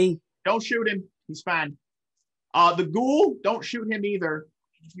shoot me. Don't shoot him. He's fine. The ghoul, don't shoot him either.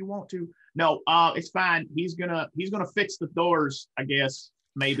 If you want to. No, it's fine. He's gonna fix the doors, I guess.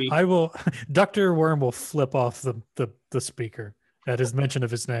 Maybe. I will. Dr. Worm will flip off the speaker at his mention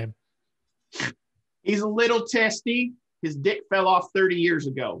of his name. He's a little testy. his dick fell off 30 years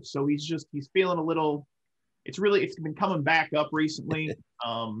ago, so he's feeling a little. It's been coming back up recently.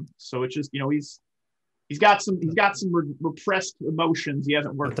 So it's just he's got some repressed emotions he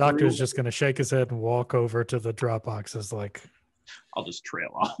hasn't worked. The doctor's through. just going to shake his head and walk over to the drop boxes, like, I'll just trail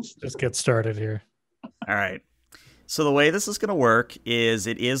off. Just get started here. All right. So the way this is going to work is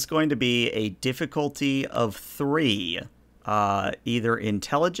it is going to be a difficulty of 3, either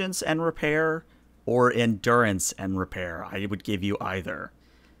intelligence and repair or endurance and repair. I would give you either.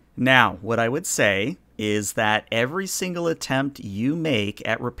 Now, what I would say is that every single attempt you make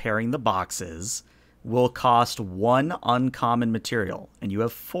at repairing the boxes will cost 1 uncommon material, and you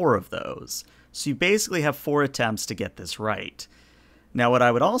have 4 of those. So you basically have 4 attempts to get this right. Now, what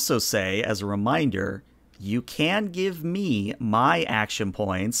I would also say, as a reminder, you can give me my action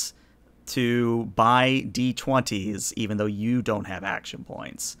points to buy D20s, even though you don't have action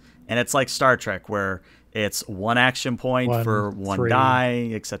points. And it's like Star Trek, where it's 1 action point for 1 3.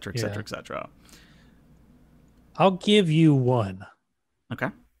 die, etc., etc., etc. I'll give you 1. Okay.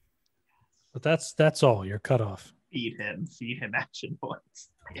 But that's all. You're cut off. Feed him action points.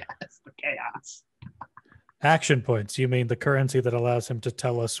 Yes, the chaos. Action points. You mean the currency that allows him to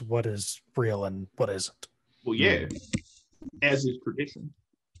tell us what is real and what isn't? Well, yeah, as is tradition.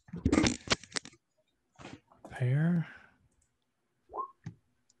 Pair.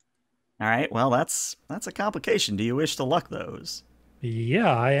 All right. Well, that's a complication. Do you wish to luck those?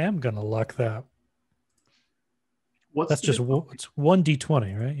 Yeah, I am gonna luck that. That's just it's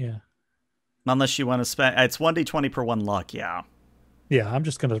 1d20, right? Yeah. Unless you want to spend, it's 1d20 per 1 luck. Yeah. Yeah, I'm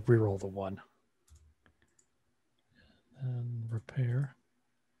just gonna reroll the 1. And repair.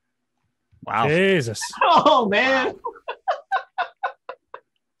 Wow. Jesus. Oh man.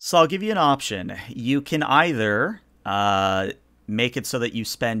 So I'll give you an option. You can either make it so that you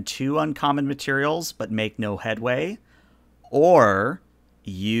spend 2 uncommon materials but make no headway, or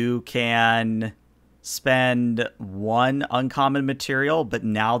you can spend 1 uncommon material, but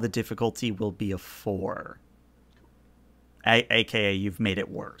now the difficulty will be a 4. AKA, you've made it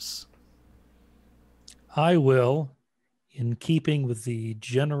worse. I will, in keeping with the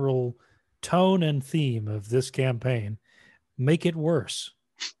general tone and theme of this campaign, make it worse.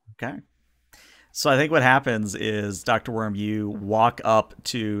 Okay. So I think what happens is, Dr. Worm, you walk up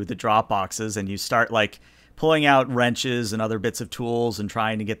to the drop boxes and you start like pulling out wrenches and other bits of tools and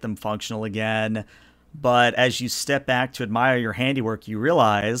trying to get them functional again. But as you step back to admire your handiwork, you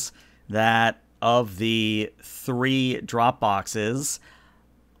realize that of the 3 drop boxes,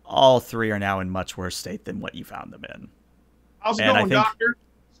 all 3 are now in much worse state than what you found them in. How's it going, Doctor?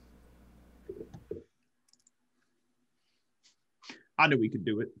 I knew we could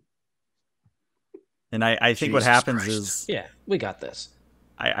do it. And I think what happens is... Yeah, we got this.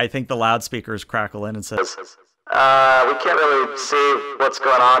 I think the loudspeakers crackle in and says... We can't really see what's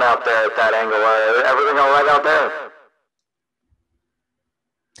going on out there at that angle. Everything all right out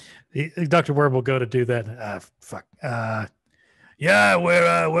there? Dr. Worm will go to do that. Fuck. Yeah,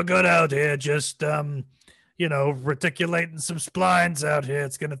 we're good out here. Just reticulating some splines out here.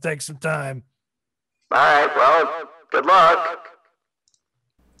 It's gonna take some time. All right. Well, good luck.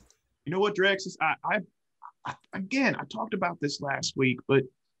 You know what, Draxus? I talked about this last week, but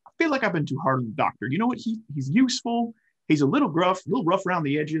I feel like I've been too hard on the doctor. You know what? He's useful. He's a little rough around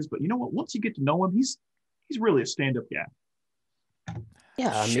the edges, but you know what? Once you get to know him, he's really a stand-up guy.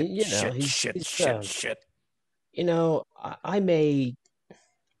 Yeah, I mean, shit.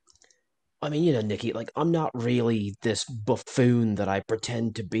 Nikki, like, I'm not really this buffoon that I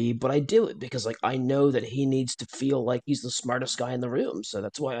pretend to be, but I do it because, like, I know that he needs to feel like he's the smartest guy in the room. So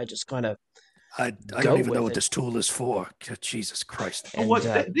that's why I just kind of I don't even know what this tool is for. Jesus Christ. And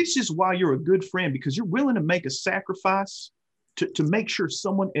this is why you're a good friend, because you're willing to make a sacrifice to make sure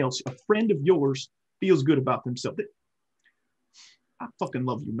someone else, a friend of yours, feels good about themselves. I fucking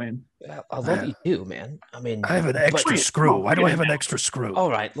love you, man. I love you too, man. I mean, I have an extra screw. Why do I have an extra screw? All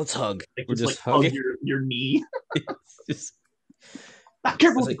right, let's hug. We're just hug your knee. Not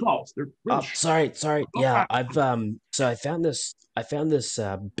careful with the claws. They're really sorry. Yeah, so I found this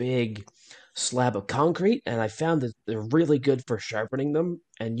big slab of concrete, and I found that they're really good for sharpening them.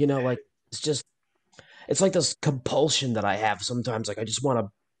 And it's like this compulsion that I have sometimes. Like, I just want to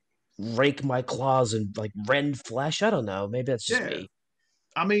rake my claws and like rend flesh. I don't know. Maybe that's just me.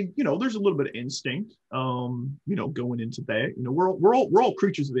 I mean, there's a little bit of instinct, going into that. We're all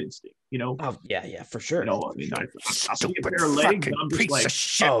creatures of instinct, Oh, yeah, for sure. I mean, I see a pair of legs, I'm just like,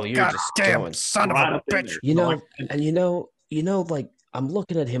 shit. Oh, you're just going son of a bitch. Like, I'm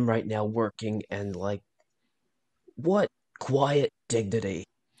looking at him right now working, and like, what quiet dignity.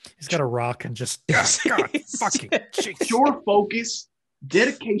 He's got a rock and just God, fucking jeez. Pure focus,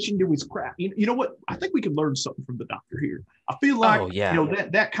 dedication to his craft. You know what? I think we can learn something from the doctor here. I feel like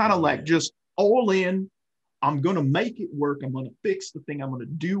that kind of like just all in. I'm gonna make it work. I'm gonna fix the thing. I'm gonna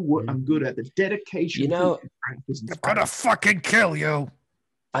do what I'm good at. The dedication. You know, I'm gonna fucking kill you.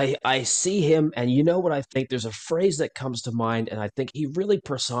 I see him, and you know what I think? There's a phrase that comes to mind, and I think he really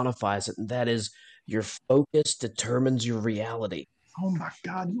personifies it, and that is, your focus determines your reality. Oh my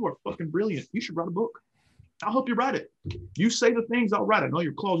God, you are fucking brilliant. You should write a book. I'll help you write it. You say the things, I'll write it. I know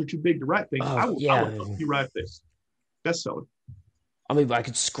your claws are too big to write things. I will help you write this. Bestseller. I mean, I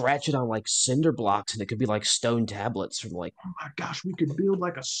could scratch it on like cinder blocks, and it could be like stone tablets from like. Oh my gosh, we could build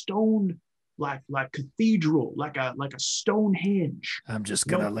like a stone, like cathedral, like a Stonehenge. I'm just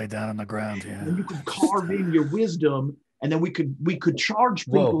gonna lay down on the ground here. And you could carve in your wisdom, and then we could charge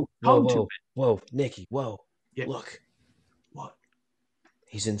people. Whoa, Nikki, whoa! Yeah. Look, what?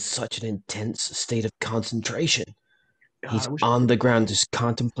 He's in such an intense state of concentration. God, he's on the ground, just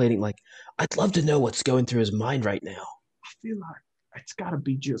contemplating. Like, I'd love to know what's going through his mind right now. I feel like it's got to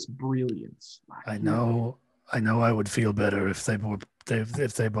be just brilliance. Like, I know I would feel better if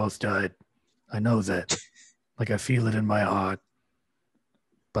they both died. I know that. Like, I feel it in my heart.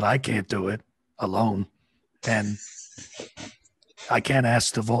 But I can't do it alone. And I can't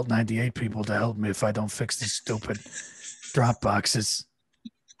ask the Vault 98 people to help me if I don't fix these stupid drop boxes.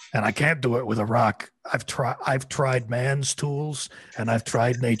 And I can't do it with a rock. I've tried man's tools and I've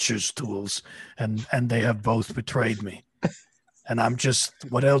tried nature's tools, and they have both betrayed me. And I'm just,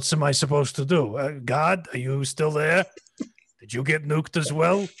 what else am I supposed to do? God, are you still there? Did you get nuked as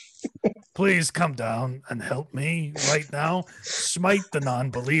well? Please come down and help me right now. Smite the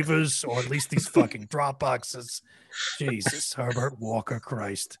non-believers, or at least these fucking drop boxes. Jesus, Herbert Walker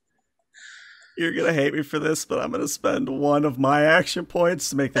Christ. You're going to hate me for this, but I'm going to spend one of my action points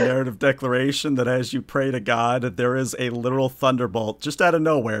to make the narrative declaration that as you pray to God, there is a literal thunderbolt just out of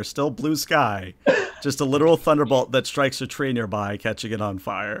nowhere, still blue sky. Just a literal thunderbolt that strikes a tree nearby, catching it on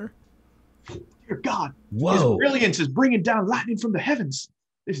fire. Dear God, whoa! His brilliance is bringing down lightning from the heavens.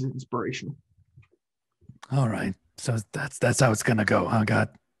 This is inspirational. All right, so that's how it's gonna go, huh, God?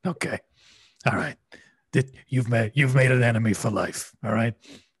 Okay, all right. You've made an enemy for life. All right,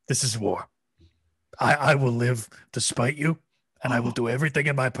 this is war. I will live despite you, and I will do everything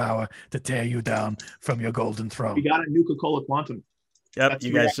in my power to tear you down from your golden throne. We got a Nuka-Cola Quantum. Yep, that's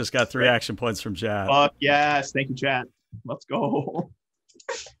you guys just got 3 action points from Chad. Fuck yes, thank you, Chad. Let's go.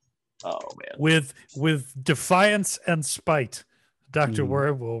 Oh man. With defiance and spite, Dr.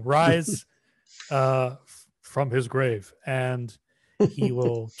 Worm will rise from his grave, and he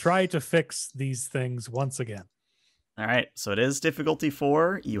will try to fix these things once again. All right, so it is difficulty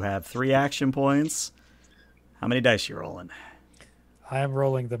 4. You have 3 action points. How many dice you rolling? I am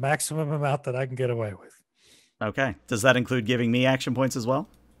rolling the maximum amount that I can get away with. Okay. Does that include giving me action points as well?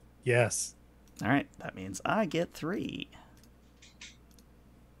 Yes. All right, that means I get 3.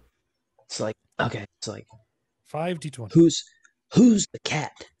 It's like, okay, it's like 5d20. Who's the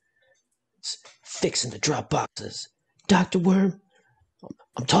cat? It's fixing the drop boxes. Dr. Worm?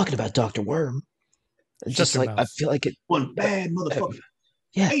 I'm talking about Dr. Worm. It's just like, I feel like it. One bad motherfucker.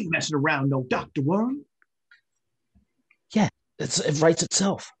 Yeah. Ain't messing around, no Dr. Worm. Yeah, it writes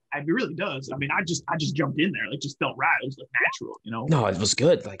itself. It really does. I mean, I just jumped in there. It just felt right. It was like natural, you know. No, it was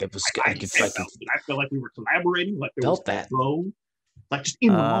good. Like it was. I felt like we were collaborating. Like there felt was that. flow. Like just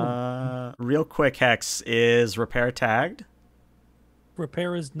in the moment. Real quick, Hex, is repair tagged?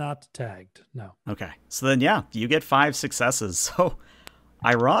 Repair is not tagged. No. Okay, so then yeah, you get 5 successes. So,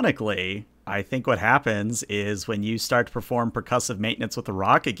 ironically, I think what happens is when you start to perform percussive maintenance with the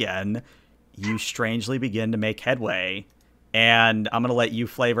rock again, you strangely begin to make headway. And I'm going to let you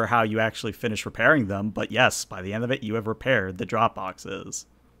flavor how you actually finish repairing them. But yes, by the end of it, you have repaired the drop boxes.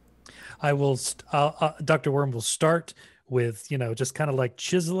 I will, Dr. Worm will start with, just kind of like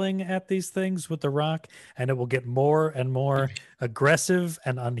chiseling at these things with the rock, and it will get more and more aggressive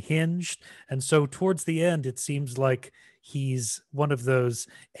and unhinged. And so towards the end, it seems like he's one of those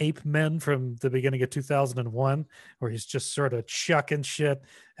ape men from the beginning of 2001, where he's just sort of chucking shit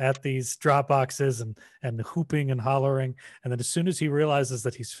at these drop boxes and hooping and hollering. And then as soon as he realizes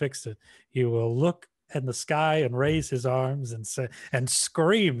that he's fixed it, he will look in the sky and raise his arms and say, and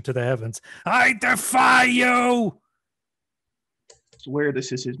scream to the heavens, "I defy you!" I swear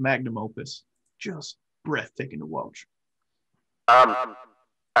this is his magnum opus. Just breathtaking to watch. Are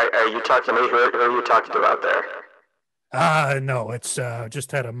you talking to me? Who are you talking about there? No, it's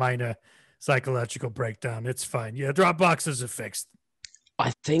just had a minor psychological breakdown. It's fine. Yeah, drop boxes are fixed.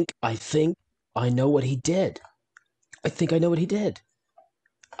 I think I know what he did. I think I know what he did.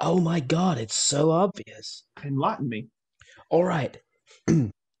 Oh my god, it's so obvious. Enlighten me. All right.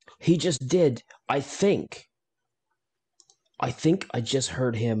 He just did, I think I just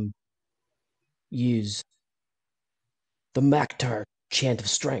heard him use the Maktar chant of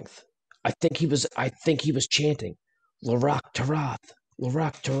strength. I think he was chanting Larak Tarath,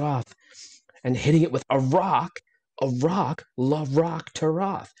 and hitting it with a rock, Larak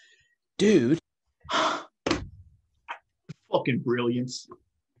Tarath. Dude. Fucking brilliance.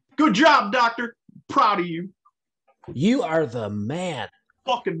 Good job, Doctor. Proud of you. You are the man.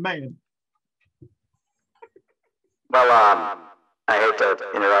 Fucking man. Well, I hate to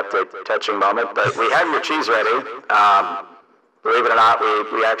interrupt a touching moment, but we have your cheese ready. Believe it or not,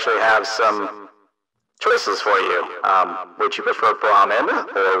 we actually have some choices for you. Would you prefer Brahmin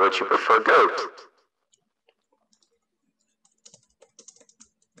or would you prefer goat?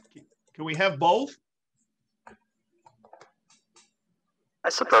 Can we have both? I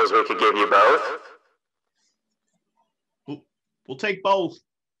suppose we could give you both. We'll take both,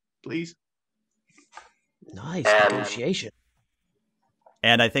 please. Nice And- negotiation.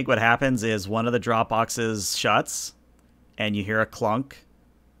 And I think what happens is one of the drop boxes shuts, and you hear a clunk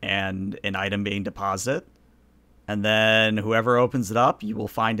and an item being deposited. And then whoever opens it up, you will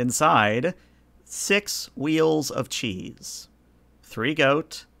find inside 6 wheels of cheese. 3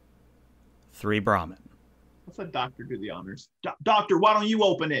 goat, 3 Brahmin. Let's let Doctor do the honors. Doctor, why don't you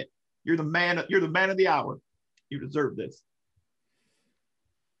open it? You're the man. You're the man of the hour. You deserve this.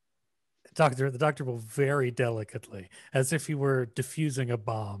 The doctor will very delicately, as if he were diffusing a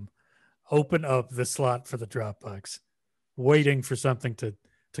bomb, open up the slot for the Dropbox, waiting for something to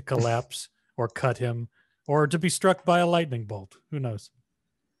collapse or cut him or to be struck by a lightning bolt. Who knows?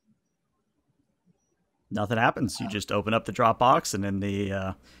 Nothing happens. You just open up the drop box, and in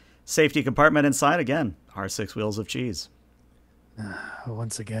the safety compartment inside, again, are 6 wheels of cheese.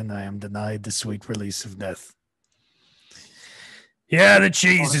 Once again, I am denied the sweet release of death. Yeah, the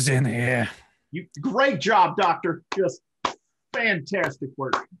cheese is in here. Great job, Doctor. Just fantastic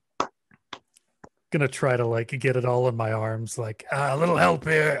work. Gonna try to get it all in my arms, a little help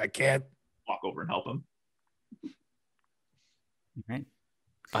here. I can't. Walk over and help him. Right.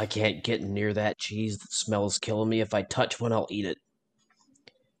 I can't get near that cheese. The smell is killing me. If I touch one, I'll eat it.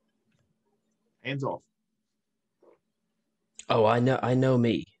 Hands off. Oh, I know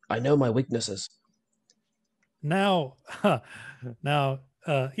me. I know my weaknesses. Now,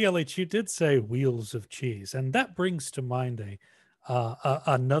 ELH, you did say wheels of cheese, and that brings to mind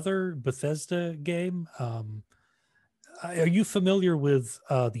another Bethesda game. Are you familiar with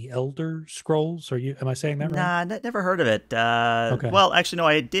the Elder Scrolls? Am I saying that right? Nah, never heard of it. Okay. Well, actually, no,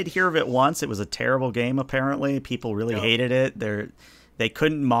 I did hear of it once. It was a terrible game, apparently. People really hated it. They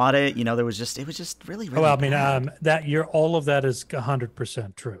couldn't mod it. It was just really, really bad. All of that is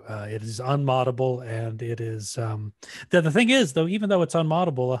 100% true. It is unmoddable, and it is the thing is, though, even though it's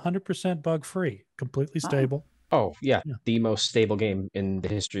unmoddable, 100% bug free, completely stable. Oh, yeah. The most stable game in the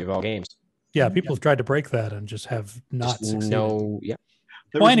history of all games. Yeah, people have tried to break that and just have not succeeded. No, yeah.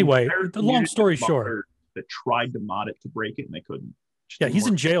 There Well, was an anyway, entire the long story community short, that tried to mod it to break it and they couldn't. Just yeah, didn't he's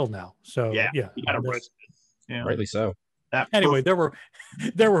in work. jail now. So Yeah, yeah. he got arrested. Yeah. Rightly so. Anyway, there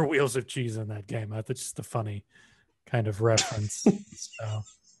were wheels of cheese in that game. That's just a funny kind of reference. So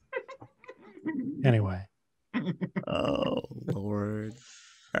anyway, Oh, Lord.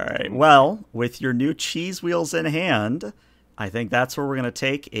 All right. Well, with your new cheese wheels in hand, I think that's where we're going to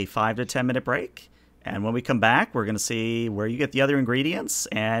take a 5 to 10 minute break. And when we come back, we're going to see where you get the other ingredients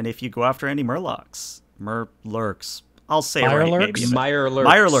and if you go after any Murlocs. Murlurks. I'll say it right, maybe. Mirelurks.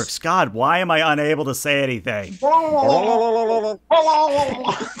 Mirelurks. God, why am I unable to say anything?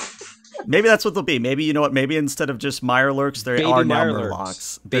 Maybe that's what they'll be. Maybe, you know what? Maybe instead of just Mirelurks, there are now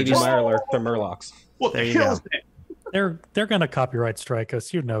Murlocs. Baby Mirelurks, the Murlocs. What There the you hell is go. that? they're going to copyright strike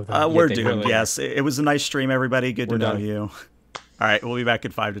us. You know that. We're they doomed, really yes. It was a nice stream, everybody. Good to We're know done. you. All right, we'll be back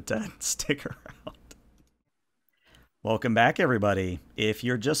at 5 to 10. Stick around. Welcome back, everybody. If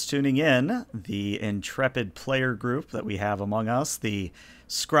you're just tuning in, the intrepid player group that we have among us, the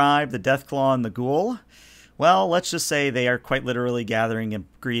Scribe, the Deathclaw, and the Ghoul, well, let's just say they are quite literally gathering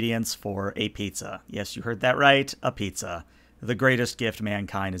ingredients for a pizza. Yes, you heard that right, a pizza. The greatest gift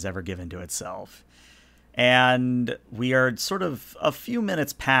mankind has ever given to itself. And we are sort of a few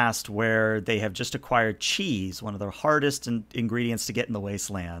minutes past where they have just acquired cheese, one of the hardest ingredients to get in the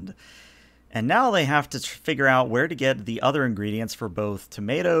wasteland. And now they have to figure out where to get the other ingredients for both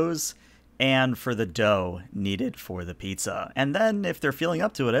tomatoes and for the dough needed for the pizza. And then, if they're feeling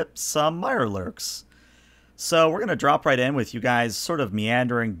up to it, some Mirelurks. So we're going to drop right in with you guys sort of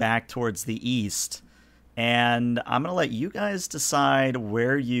meandering back towards the east And I'm going to let you guys decide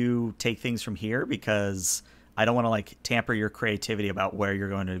where you take things from here, because I don't want to like tamper your creativity about where you're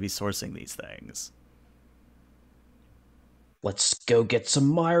going to be sourcing these things. Let's go get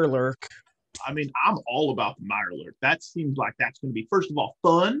some Mirelurk. I mean, I'm all about the Mirelurk. That seems like that's going to be, first of all,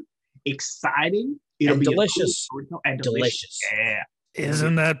 fun, exciting. It'll And be delicious. And Delicious. Yeah.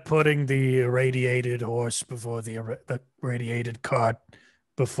 Isn't that putting the irradiated horse before the irradiated cart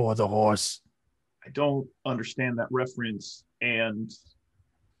before the horse? I don't understand that reference. And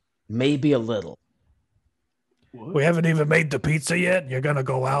Maybe a little. what? We haven't even made the pizza yet. You're gonna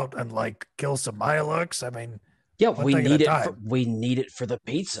go out and like kill some Mirelurks? I mean, Yeah, one we thing at need a it. time. We need it for the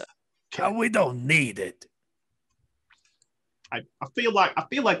pizza. We don't need it. I feel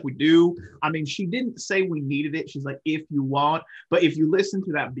like we do. I mean, she didn't say we needed it. She's like, if you want, but if you listen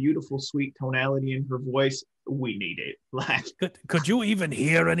to that beautiful, sweet tonality in her voice, we need it. Like, Could you even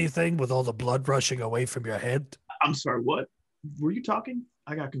hear anything with all the blood rushing away from your head? I'm sorry, what? Were you talking?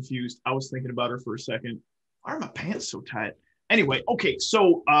 I got confused. I was thinking about her for a second. Why are my pants so tight? Anyway, okay,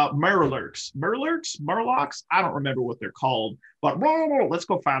 so Mirelurks, Murlocs, I don't remember what they're called, but let's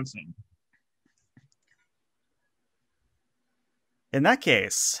go find some. In that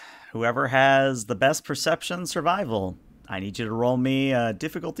case, whoever has the best perception survival, I need you to roll me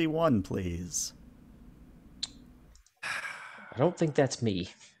difficulty 1, please. I don't think that's me.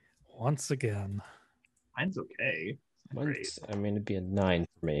 Once again. Mine's okay. I mean, it'd be a 9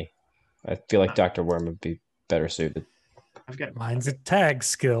 for me. I feel like Dr. Worm would be better suited. Mine's a tag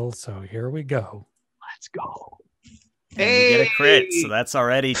skill, so here we go. Let's go. And you get a crit, so that's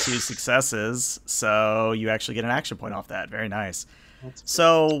already 2 successes. So you actually get an action point off that. Very nice.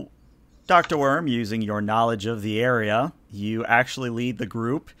 So, Dr. Worm, using your knowledge of the area, you actually lead the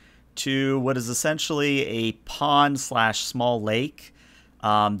group to what is essentially a pond/small lake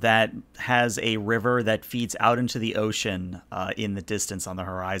that has a river that feeds out into the ocean in the distance on the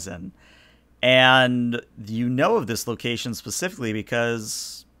horizon. And you know of this location specifically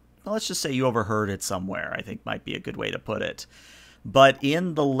because, well, let's just say you overheard it somewhere, I think might be a good way to put it. But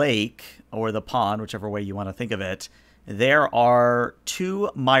in the lake, or the pond, whichever way you want to think of it, there are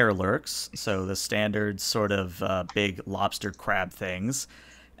 2 Mirelurks, so the standard sort of big lobster crab things.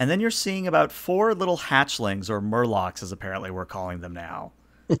 And then you're seeing about 4 little hatchlings, or murlocs as apparently we're calling them now.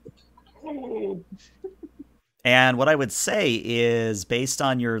 And what I would say is, based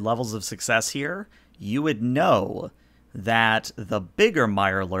on your levels of success here, you would know that the bigger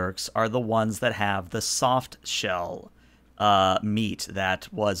Mirelurks are the ones that have the soft shell meat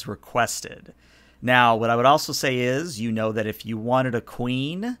that was requested. Now, what I would also say is, you know that if you wanted a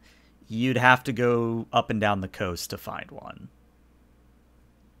queen, you'd have to go up and down the coast to find one.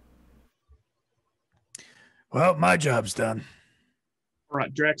 Well, my job's done. All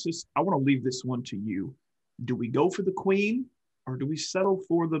right, Draxus, I want to leave this one to you. Do we go for the queen, or do we settle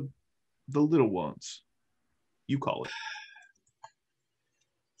for the little ones? You call it.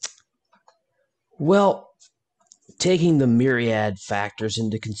 Well, taking the myriad factors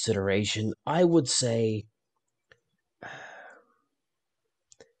into consideration, I would say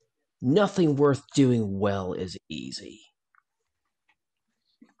nothing worth doing well is easy.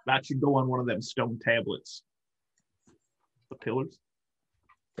 That should go on one of them stone tablets. The pillars.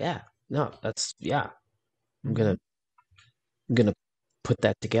 Yeah, no, that's, yeah. I'm gonna put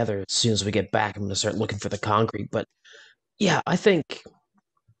that together as soon as we get back. I'm gonna start looking for the concrete. But yeah, I think,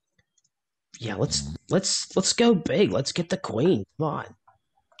 yeah, let's go big. Let's get the queen. Come on.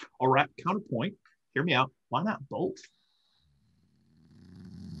 All right, counterpoint. Hear me out. Why not both?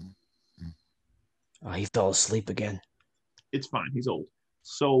 Oh, he fell asleep again. It's fine. He's old.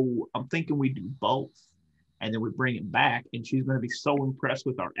 So I'm thinking we do both, and then we bring him back, and she's going to be so impressed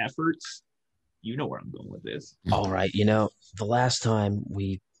with our efforts. You know where I'm going with this. All right, you know, the last time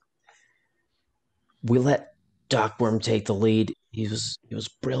we let Doc Worm take the lead, he was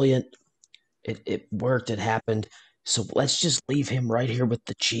brilliant. It worked. It happened. So let's just leave him right here with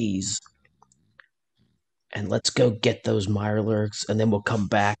the cheese, and let's go get those Mirelurks, and then we'll come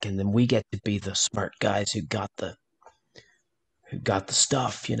back, and then we get to be the smart guys who got the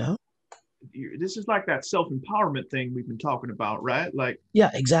stuff. You know. This is like that self-empowerment thing we've been talking about, right? Like,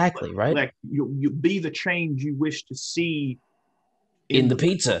 yeah, exactly, right? Like you be the change you wish to see in the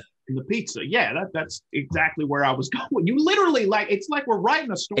pizza. In the pizza, yeah, that's exactly where I was going. You literally, like, it's like we're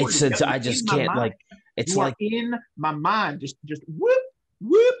writing a story. I just can't, like, it's like in my mind, just whoop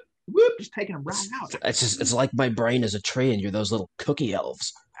whoop whoop, just taking them right out. It's like my brain is a tree and you're those little cookie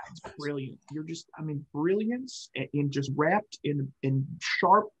elves. That's brilliant. You're just, I mean, brilliance in just wrapped in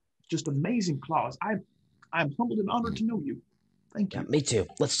sharp, just amazing claws. I'm humbled and honored to know you. Thank Yeah, you. me too.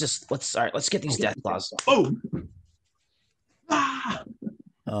 Let's get these death claws. Boom. Ah.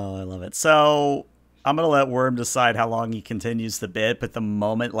 Oh, I love it. So I'm gonna let Worm decide how long he continues the bit, but the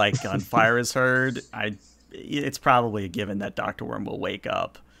moment like gunfire is heard, it's probably a given that Dr. Worm will wake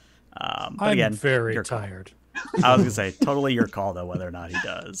up. But I'm again, very your call. tired. I was gonna say totally your call though, whether or not he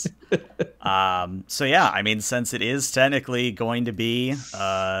does. So yeah, I mean, since it is technically going to be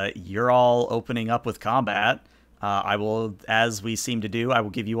you're all opening up with combat, I will, as we seem to do, I will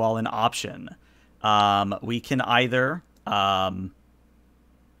give you all an option. We can either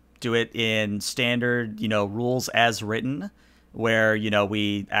do it in standard, rules as written, where,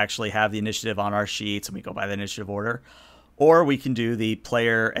 we actually have the initiative on our sheets and we go by the initiative order. Or we can do the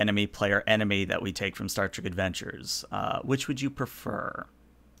player, enemy that we take from Star Trek Adventures. Which would you prefer?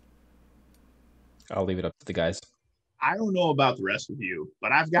 I'll leave it up to the guys. I don't know about the rest of you,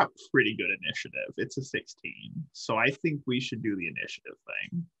 but I've got pretty good initiative. It's a 16. So I think we should do the initiative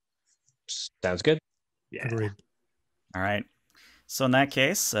thing. Sounds good. Yeah. Agreed. All right. So in that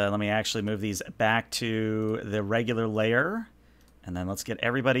case, let me actually move these back to the regular layer. And then let's get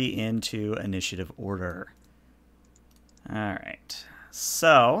everybody into initiative order. All right.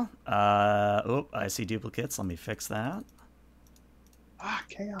 So, I see duplicates. Let me fix that.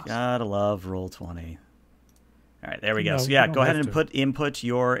 Chaos. Gotta love Roll20. All right, there we go. No, So you yeah, don't go ahead have and to. input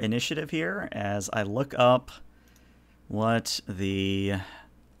your initiative here as I look up what the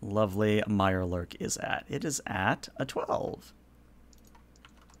lovely Mirelurk is at. It is at a 12.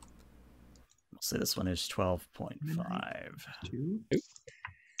 We'll say this one is 12.5. 2.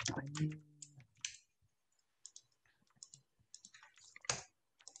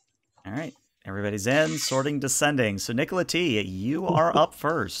 All right, everybody's in. Sorting, descending. So Nicola T, you are up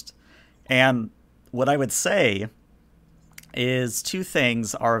first. And what I would say is 2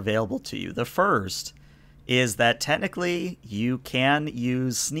 things are available to you. The first is that technically you can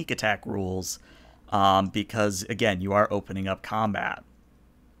use sneak attack rules because, again, you are opening up combat.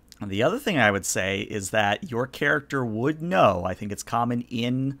 And the other thing I would say is that your character would know, I think it's common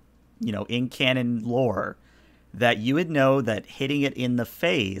in canon lore, that you would know that hitting it in the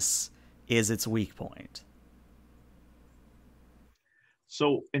face is its weak point.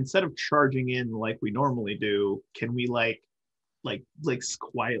 So instead of charging in like we normally do, can we like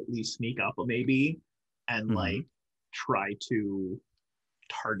quietly sneak up maybe and like try to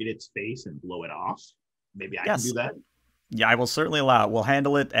target its face and blow it off? Maybe I can do that. Yeah, I will certainly allow it. We'll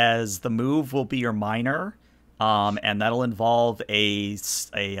handle it as the move will be your minor, and that'll involve a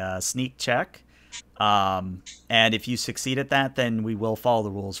sneak check. And if you succeed at that, then we will follow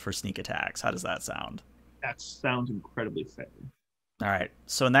the rules for sneak attacks. How does that sound? That sounds incredibly fair. All right.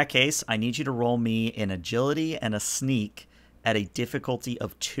 So in that case, I need you to roll me an agility and a sneak at a difficulty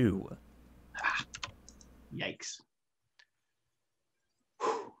of 2. Yikes.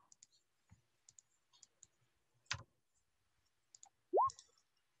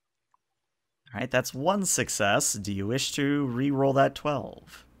 All right, that's 1 success. Do you wish to re-roll that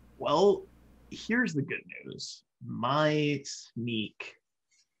 12? Well, here's the good news. My sneak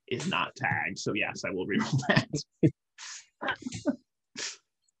is not tagged, so yes, I will reroll that.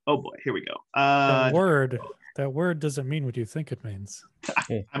 Oh boy, here we go. That word doesn't mean what you think it means.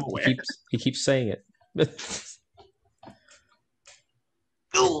 I'm aware. He keeps saying it.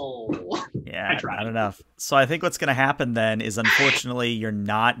 Yeah, not enough. So I think what's going to happen then is, unfortunately, you're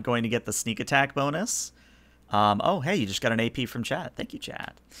not going to get the sneak attack bonus. Oh, hey, you just got an AP from chat. Thank you,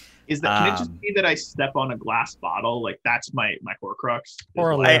 chat. Is that? Can it just be that I step on a glass bottle? Like that's my Horcrux.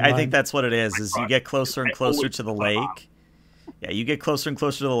 I think that's what it is. Is you get closer and closer to the lake. Yeah, you get closer and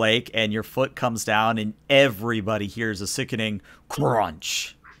closer to the lake, and your foot comes down, and everybody hears a sickening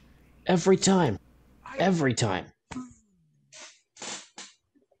crunch. Every time. Every time.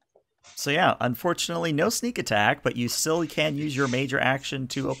 So yeah, unfortunately, no sneak attack, but you still can use your major action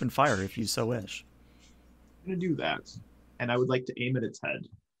to open fire if you so wish. I'm going to do that, and I would like to aim at its head.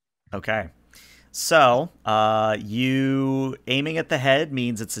 Okay. So, you aiming at the head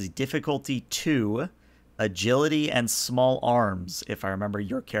means it's a difficulty 2, agility and small arms, if I remember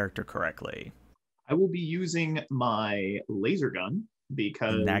your character correctly. I will be using my laser gun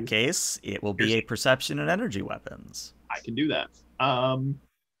because... In that case, it will be a perception and energy weapons. I can do that.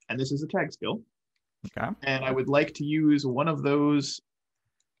 And this is a tag skill. Okay. And I would like to use one of those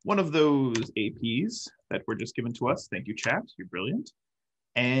APs that were just given to us. Thank you, chat. You're brilliant.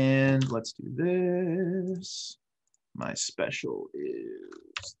 And let's do this. My special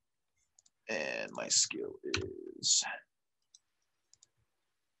is, and my skill is.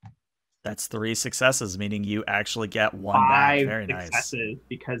 That's 3 successes, meaning you actually get 1 back. 5 Very successes nice.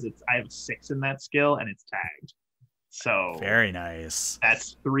 because I have 6 in that skill and it's tagged. So Very nice.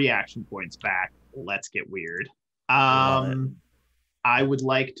 that's 3 action points back. Let's get weird. Love it. I would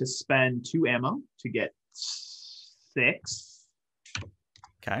like to spend 2 ammo to get 6.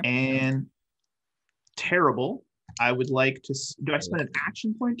 Okay. And terrible. I would like to. Do I spend an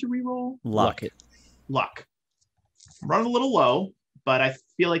action point to reroll? Luck. Luck. I'm running a little low, but I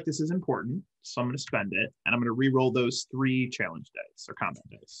feel like this is important, so I'm going to spend it, and I'm going to reroll those 3 challenge dice or combat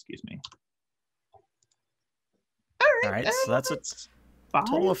dice. Excuse me. All right. So that's a 5?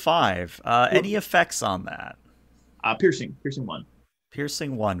 total of 5. Any effects on that? Piercing 1.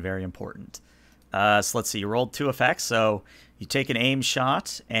 Piercing 1, very important. So let's see. You rolled 2 effects. So you take an aim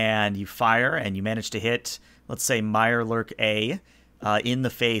shot and you fire, and you manage to hit, let's say, Mirelurk A in the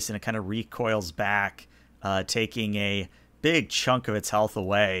face, and it kind of recoils back, taking a big chunk of its health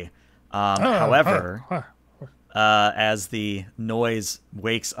away. However, as the noise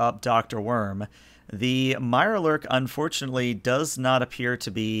wakes up Dr. Worm, the Mirelurk, unfortunately, does not appear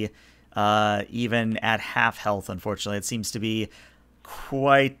to be even at half health, unfortunately. It seems to be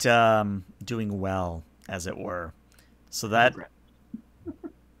quite doing well, as it were. So that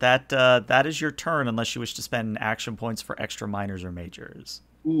is your turn, unless you wish to spend action points for extra minors or majors.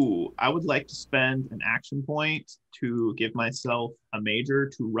 Ooh, I would like to spend an action point to give myself a major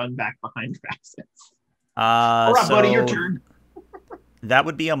to run back behind Draxus. All right, buddy, your turn. That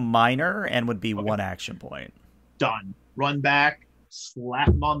would be a minor and would be 1 action point. Done. Run back, slap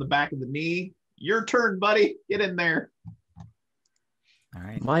him on the back of the knee. Your turn, buddy. Get in there. All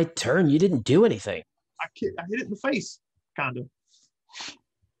right. My turn. You didn't do anything. I hit it in the face, kind of.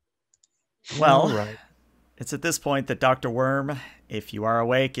 Well, All right. It's at this point that Dr. Worm, if you are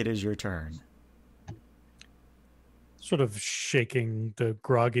awake, it is your turn. Sort of shaking the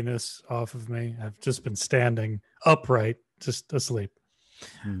grogginess off of me. I've just been standing upright, just asleep.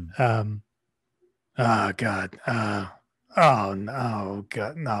 Oh God. Oh no,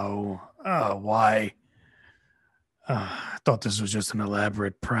 God, no. Oh, why? I thought this was just an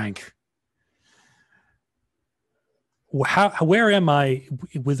elaborate prank. Where am I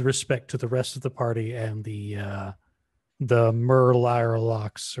with respect to the rest of the party and the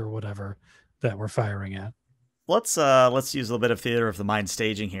Merlirlocks or whatever that we're firing at? Let's use a little bit of theater of the mind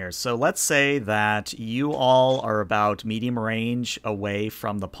staging here. So let's say that you all are about medium range away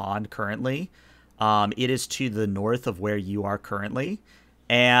from the pond currently. It is to the north of where you are currently,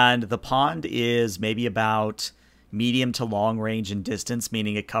 and the pond is maybe about medium to long range in distance,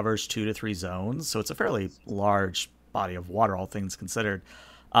 meaning it covers 2 to 3 zones. So it's a fairly large body of water, all things considered.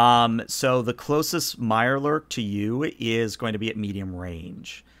 So the closest Mirelurk to you is going to be at medium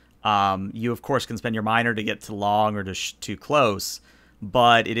range. You, of course, can spend your minor to get to long or to close,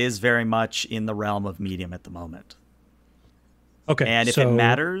 but it is very much in the realm of medium at the moment. Okay. And if it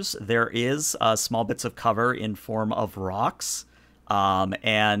matters, there is small bits of cover in form of rocks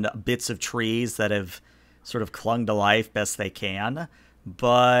and bits of trees that have sort of clung to life best they can.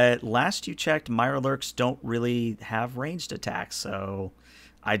 But last you checked, Mirelurks don't really have ranged attacks, so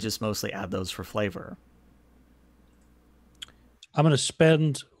I just mostly add those for flavor. I'm going to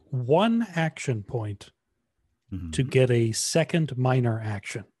spend 1 action point to get a second minor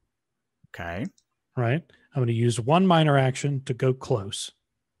action. Okay. Right? I'm going to use 1 minor action to go close.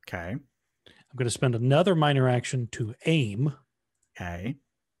 Okay. I'm going to spend another minor action to aim. Okay.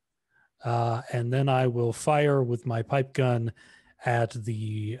 And then I will fire with my pipe gun at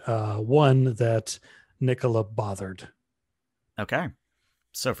the one that Nicola bothered. Okay.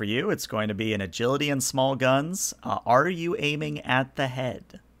 So for you, it's going to be an agility and small guns. Are you aiming at the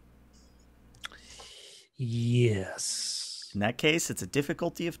head? Yes. In that case, it's a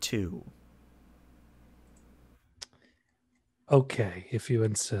difficulty of 2. Okay, if you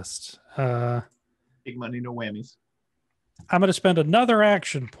insist. Big money, no whammies. I'm going to spend another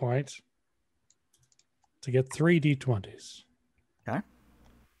action point to get 3 d20s. Okay.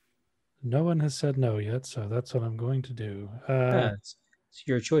 No one has said no yet, so that's what I'm going to do. It's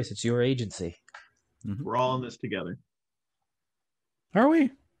your choice. It's your agency. We're all in this together. Are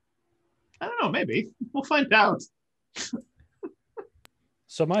we? I don't know, maybe. We'll find out.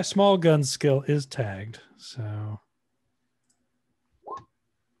 So my small gun skill is tagged, so...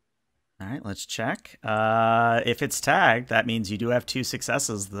 All right, let's check. If it's tagged, that means you do have 2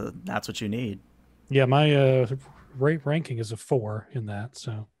 successes. That's what you need. Yeah, my ranking is a 4 in that,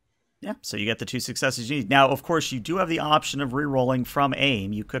 so... Yeah, so you get the 2 successes you need. Now, of course, you do have the option of re-rolling from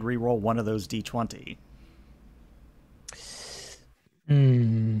aim. You could re-roll one of those d20.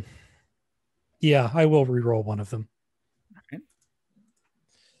 Yeah, I will re-roll one of them. Okay.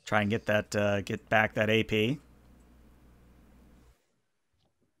 Try and get back that AP.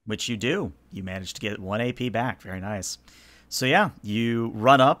 which you do. You manage to get 1 AP back. Very nice. So yeah, you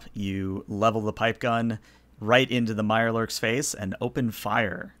run up, you level the pipe gun right into the Mirelurk's face and open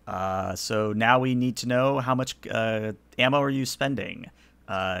fire. So now we need to know how much ammo are you spending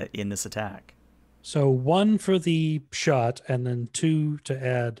in this attack? So 1 for the shot, and then 2 to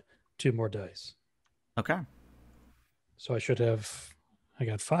add 2 more dice. Okay. So I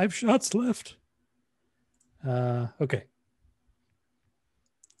got 5 shots left. Okay.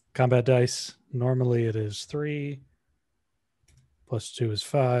 Combat dice. Normally it is 3. Plus 2 is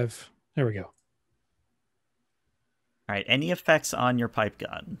 5. There we go. All right. Any effects on your pipe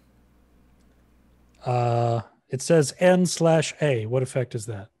gun? It says N/A. What effect is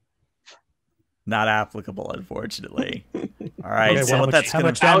that? Not applicable, unfortunately. All right. Okay, so well, what that's how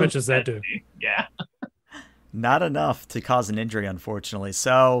going much to damage does that do? Yeah. Not enough to cause an injury, unfortunately.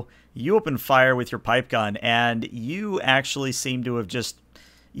 So you open fire with your pipe gun, and you actually seem to have just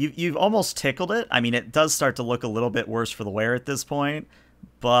you've almost tickled it. I mean, it does start to look a little bit worse for the wear at this point,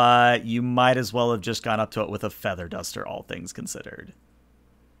 but you might as well have just gone up to it with a feather duster, all things considered.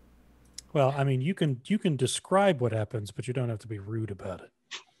 Well, I mean, you can describe what happens, but you don't have to be rude about it.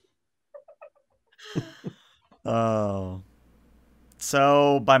 Oh.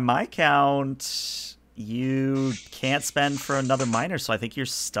 So by my count, you can't spend for another miner, so I think you're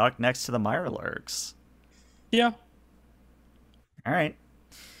stuck next to the Mirelurks. Yeah. All right.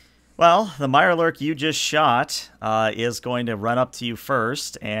 Well, the Mirelurk you just shot is going to run up to you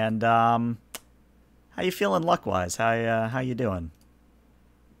first, and how you feeling luck-wise? How you doing?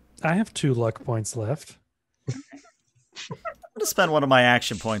 I have 2 luck points left. I'm going to spend one of my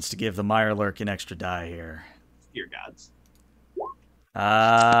action points to give the Mirelurk an extra die here. Dear gods.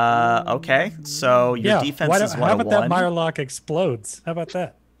 Okay. So your defense is what, how about a that 1? Mirelurk explodes? How about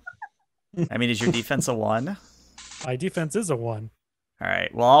that? I mean, is your defense a 1? My defense is a 1. All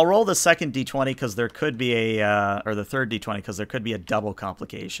right. Well, I'll roll the second d20 because there could be or the third d20 because there could be a double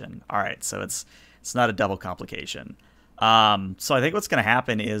complication. All right. So it's not a double complication. So I think what's going to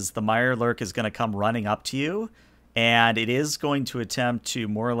happen is the Mirelurk is going to come running up to you, and it is going to attempt to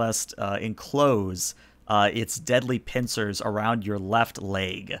more or less enclose its deadly pincers around your left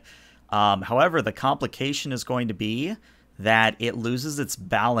leg. However, the complication is going to be that it loses its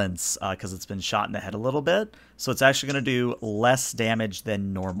balance because it's been shot in the head a little bit. So it's actually going to do less damage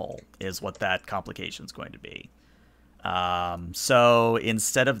than normal is what that complication is going to be. So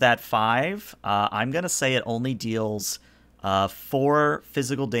instead of that 5, I'm going to say it only deals 4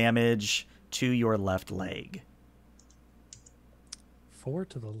 physical damage to your left leg. 4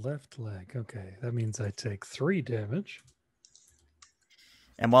 to the left leg. Okay, that means I take 3 damage.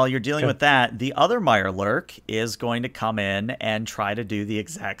 And while you're dealing with that, the other Mirelurk is going to come in and try to do the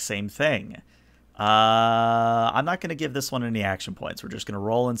exact same thing. I'm not going to give this one any action points. We're just going to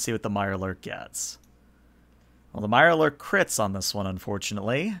roll and see what the Mirelurk gets. Well, the Mirelurk crits on this one,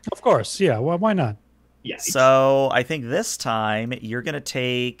 unfortunately. Of course, yeah. Well, why not? Yeah. So I think this time you're going to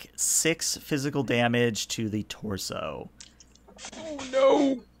take 6 physical damage to the torso. Oh,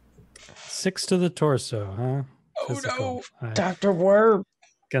 no. 6 to the torso, huh? Oh, Physical. no. Dr. Worm.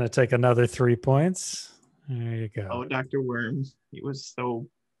 Gonna take another 3 points. There you go. Oh, Dr. Worms. He was so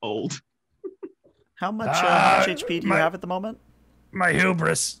old. How much HP do you have at the moment? My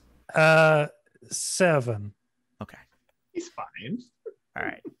hubris. 7. Okay. He's fine. All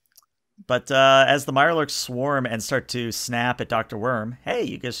right. But as the Mirelurks swarm and start to snap at Dr. Worm, hey,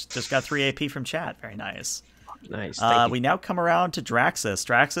 you just got 3 AP from chat. Very nice. Nice. We now come around to Draxus.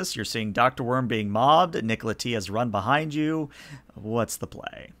 Draxus, you're seeing Dr. Worm being mobbed. Nicola T has run behind you. What's the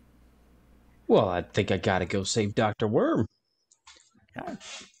play? Well, I think I gotta go save Dr. Worm. Okay.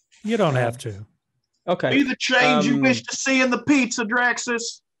 You don't have to. Okay. Be the change you wish to see in the pizza,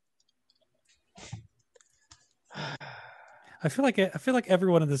 Draxus. I feel like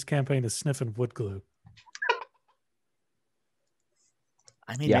everyone in this campaign is sniffing wood glue.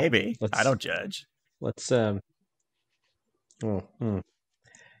 I mean, maybe. I don't judge. Let's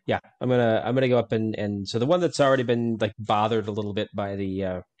yeah, I'm gonna go up and so the one that's already been like bothered a little bit by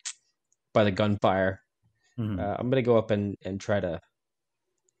the gunfire, I'm gonna go up and try to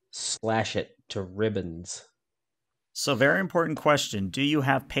slash it to ribbons. So very important question. Do you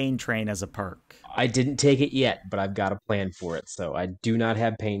have Pain Train as a perk? I didn't take it yet, but I've got a plan for it. So I do not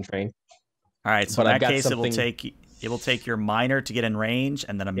have Pain Train. All right, so but in that case, it will take your minor to get in range,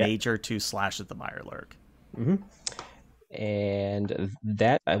 and then a major to slash at the Mirelurk. And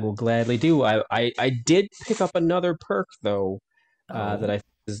that I will gladly do. I did pick up another perk though, that I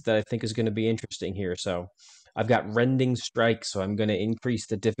think is going to be interesting here. So I've got Rending Strike, so I'm going to increase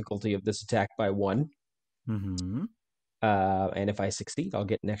the difficulty of this attack by 1. And if I succeed, I'll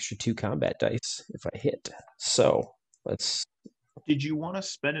get an extra 2 combat dice if I hit. So let's. Did you want to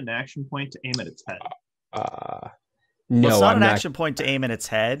spend an action point to aim at its head? No, Well, it's not I'm an not. action point to aim at its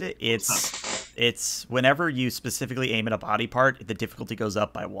head. It's whenever you specifically aim at a body part, the difficulty goes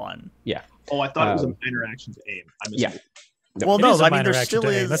up by 1. Yeah. Oh, I thought it was a minor action to aim. I Yeah. Well, It no, is a I mean minor there action still to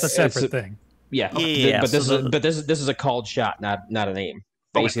aim. is. That's a separate thing. Yeah. Yeah, But this so is a called shot, not an aim.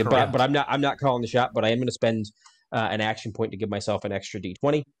 Basically, correct. but I'm not calling the shot. But I am going to spend an action point to give myself an extra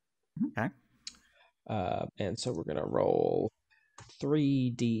d20. Okay. And so we're going to roll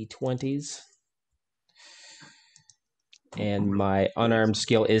 3 d20s. And my unarmed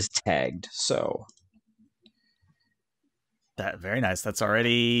skill is tagged, so That very nice. That's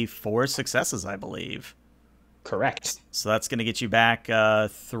already 4 successes, I believe. correct. So that's going to get you back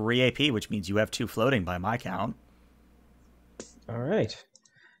 3 AP, which means you have 2 floating by my count. All right,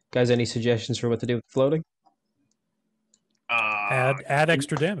 guys. Any suggestions for what to do with floating? Add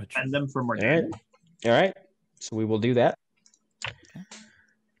extra damage. And them for more All right, damage. all right. So we will do that.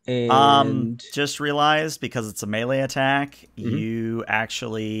 And Just realized because it's a melee attack, Mhm. you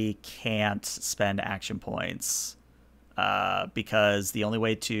actually can't spend action points because the only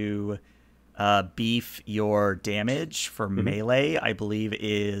way to beef your damage for melee, I believe,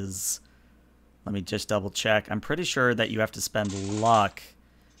 is. Let me just double check. I'm pretty sure that you have to spend luck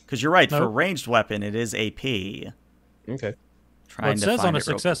because you're right. For Nope. ranged weapon, it is AP. okay. Trying Well, it to says find on a it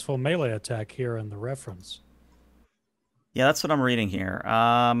real- successful melee attack here in the reference. Yeah, that's what I'm reading here.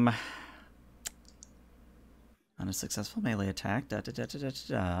 On a successful melee attack.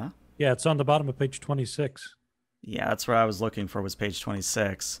 Yeah, it's on the bottom of page 26. Yeah, that's where I was looking for, was page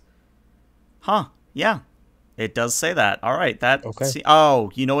 26. Huh. Yeah. It does say that. All right. Okay.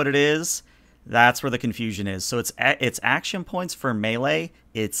 Oh, you know what it is? That's where the confusion is. So it's action points for melee.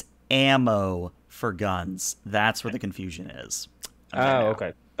 It's ammo for guns. That's where the confusion is. now.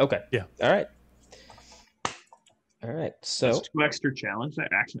 Okay. Okay. Yeah. All right. All right. So That's 2 extra challenge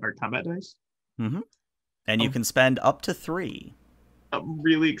action or combat dice. And you can spend up to 3. I'm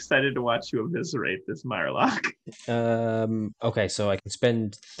really excited to watch you eviscerate this Myrlock. okay, so I can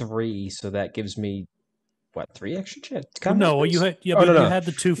spend 3, so that gives me what, 3 extra chance? No, well, you had Oh, but no, you no. had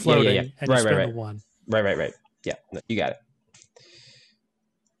the 2 floating, yeah. and Right, you spent right. the 1. Right. Yeah, no, you got it.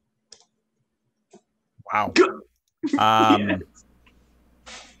 Wow. Yeah.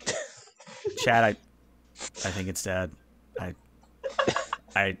 Chad, I think it's dead.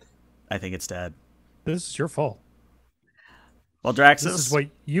 I think it's dead. This is your fault. Well, Draxus, This is what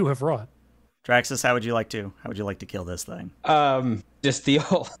you have wrought. Draxus, how would you like to kill this thing? Just the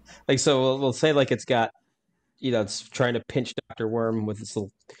whole so we'll say it's got, it's trying to pinch Dr. Worm with its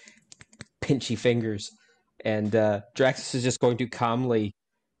little pinchy fingers, and Draxus is just going to calmly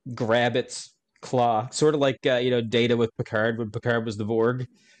grab its claw, sort of like Data with Picard when Picard was the Vorg,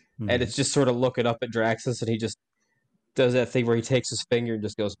 and it's just sort of looking up at Draxus, and he just does that thing where he takes his finger and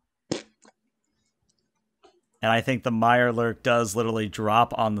just goes. And I think the Mirelurk does literally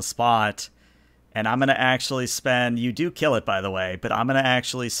drop on the spot. And I'm going to actually spend... You do kill it, by the way. But I'm going to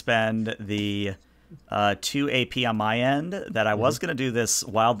actually spend the 2 AP on my end. That I was going to do this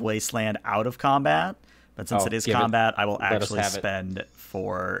Wild Wasteland out of combat. But since it is combat, I will actually spend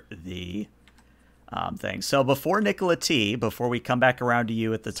for the thing. So before Nicola T, before we come back around to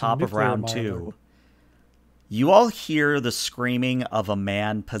you at the top of round 2, you all hear the screaming of a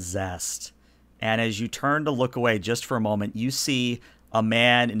man possessed. And as you turn to look away just for a moment, you see a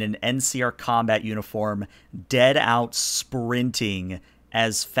man in an NCR combat uniform dead out sprinting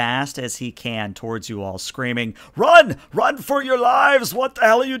as fast as he can towards you all, screaming, "Run! Run for your lives! What the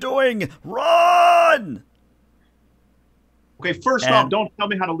hell are you doing? Run!" Okay, first off, don't tell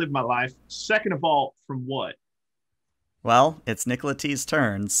me how to live my life. Second of all, from what? Well, it's Nicola T's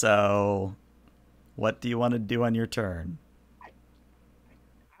turn, so what do you want to do on your turn?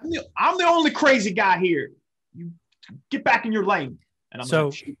 I'm the only crazy guy here. You get back in your lane. And I'm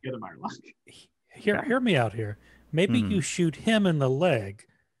going to shoot the other Myrlock. Hear me out here. Maybe you shoot him in the leg.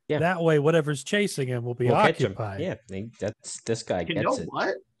 Yeah. That way, whatever's chasing him will be occupied. Yeah, this guy You gets know it.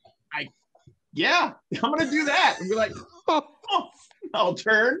 what? I'm going to do that. And be like, I'll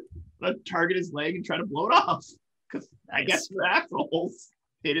turn, I'll target his leg and try to blow it off. Because I guess for assholes,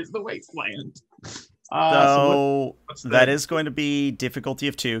 it is the wasteland. So that is going to be difficulty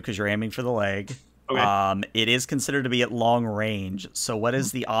of 2 because you're aiming for the leg. Okay. It is considered to be at long range. So what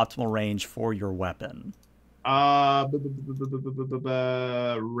is the optimal range for your weapon?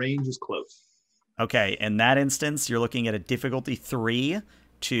 Range is close. Okay, in that instance, you're looking at a difficulty 3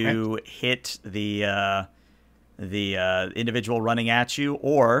 to hit the individual running at you,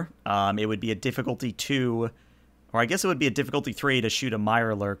 or it would be a difficulty 2 Or I guess it would be a difficulty 3 to shoot a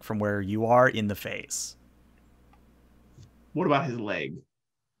Mirelurk from where you are in the face. What about his leg?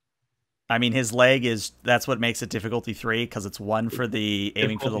 I mean, his leg that's what makes it difficulty 3, because it's 1 for the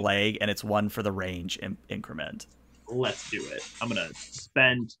aiming for the leg, and it's 1 for the range increment. Let's do it. I'm going to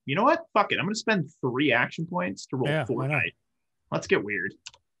spend, you know what? Fuck it. I'm going to spend 3 action points to roll 4 dice. Let's get weird.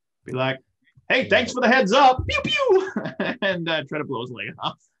 Be like, hey, thanks for the heads up. Pew, pew. And try to blow his leg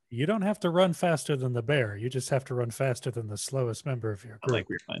off. You don't have to run faster than the bear. You just have to run faster than the slowest member of your group. I like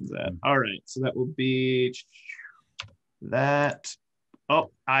where your finds that. All right. So that will be that. Oh,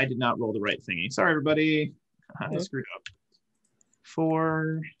 I did not roll the right thingy. Sorry, everybody. I screwed up.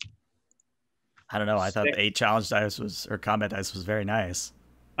 4. I don't know. I thought the 8 challenge dice or combat dice was very nice.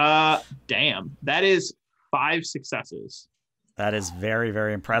 Damn. That is 5 successes. That is very,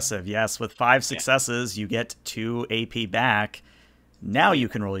 very impressive. Yes, with 5 successes, you get 2 AP back. Now you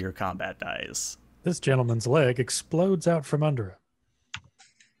can roll your combat dice. This gentleman's leg explodes out from under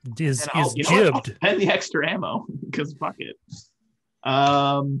him. Is jibbed. I'll spend the extra ammo because fuck it.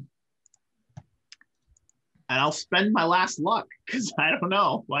 And I'll spend my last luck because I don't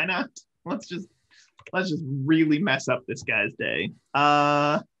know. Why not? Let's just really mess up this guy's day.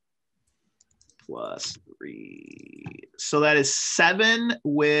 Plus 3. So that is 7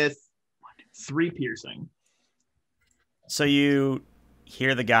 with 3 piercing. So you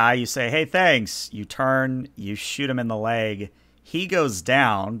hear the guy, you say, hey, thanks. You turn, you shoot him in the leg. He goes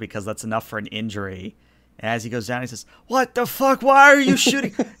down because that's enough for an injury. And as he goes down, he says, what the fuck? Why are you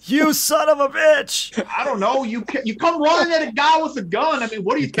shooting? You son of a bitch. I don't know. You come running at a guy with a gun. I mean,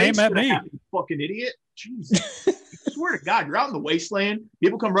 what do you think? Came at me. You fucking idiot. Jesus. I swear to God, you're out in the wasteland.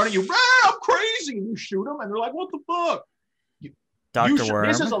 People come running you. I'm crazy. And you shoot them. And they're like, what the fuck? Dr. Worm.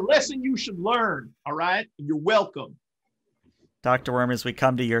 This is a lesson you should learn. All right? You're welcome. Dr. Worm, as we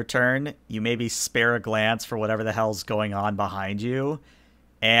come to your turn, you maybe spare a glance for whatever the hell's going on behind you,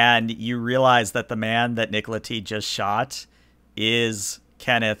 and you realize that the man that Nicola T just shot is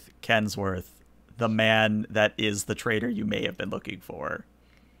Kenneth Kensworth, the man that is the traitor you may have been looking for.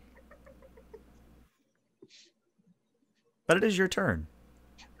 But it is your turn.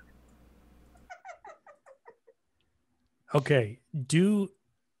 Okay, don't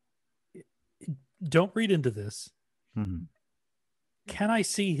read into this. Mm-hmm. Can I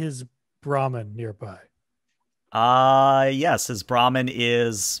see his Brahmin nearby? Yes, his Brahmin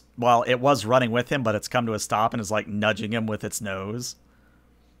is, well, it was running with him, but it's come to a stop and is like nudging him with its nose.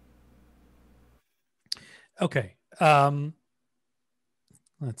 Okay. Let's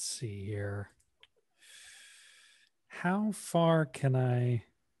see here. How far can I...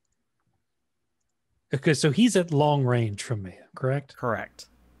 Okay, so he's at long range from me, correct? Correct.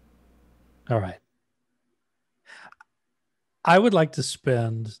 All right. I would like to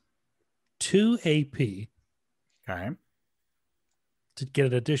spend 2 AP Okay. to get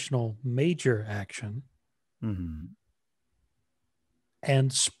an additional major action Mm-hmm.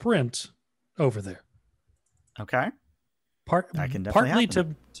 and sprint over there. Okay. That can definitely Partly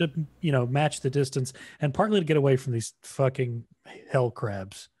happen. to match the distance, and partly to get away from these fucking hell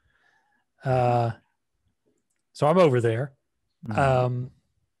crabs. So I'm over there. Mm-hmm.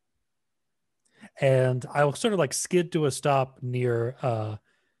 And I'll sort of like skid to a stop near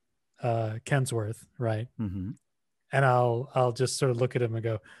Kensworth, right? Mm-hmm. And I'll just sort of look at him and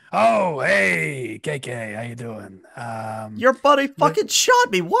go, "Oh, hey, KK, how you doing? Your buddy fucking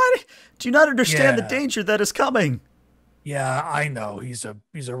shot me. Why do you not understand the Yeah. danger that is coming? Yeah, I know he's a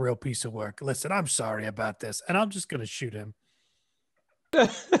real piece of work. Listen, I'm sorry about this, and I'm just gonna shoot him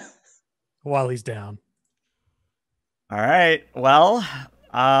while he's down." All right. Well,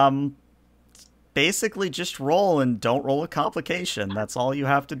 basically just roll and don't roll a complication. That's all you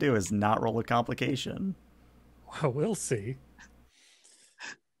have to do is not roll a complication. Well, we'll see.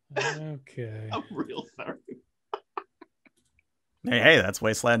 Okay. I'm real sorry. Hey, that's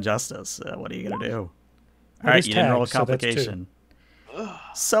Wasteland Justice. What are you going to do? All It right, is you didn't roll a tagged, so that's 2. complication.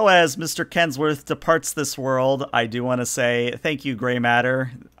 So as Mr. Kensworth departs this world, I do want to say thank you, Gray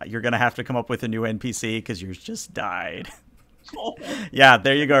Matter. You're going to have to come up with a new NPC because yours just died. Yeah,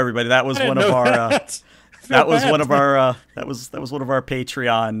 there you go, everybody. That was one of our that was one of our that was one of our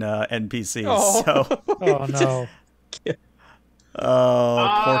Patreon NPCs. Oh. So Oh no.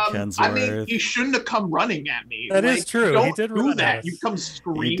 poor Kensworth. I mean, you shouldn't have come running at me. That is true. Don't He did do run at that. us. You come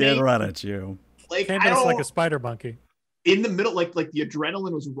screaming. He did run at you. Like Came I at us don't. like a spider monkey. In the middle, like the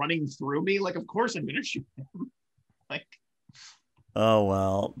adrenaline was running through me. Like, of course I'm gonna shoot him. Like, Oh,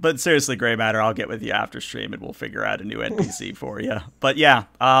 well. But seriously, Gray Matter, I'll get with you after stream and we'll figure out a new NPC for you. But yeah,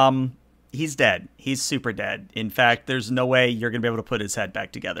 he's dead. He's super dead. In fact, there's no way you're going to be able to put his head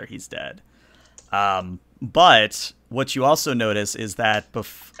back together. He's dead. But what you also notice is that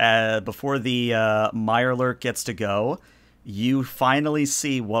before the Mirelurk gets to go, you finally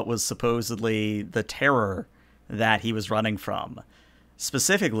see what was supposedly the terror that he was running from.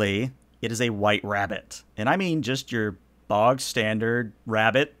 Specifically, it is a white rabbit. And I mean just your bog standard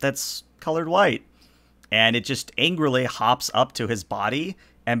rabbit that's colored white. And it just angrily hops up to his body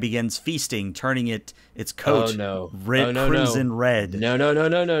and begins feasting, turning its coat crimson red. No.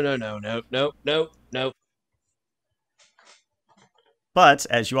 But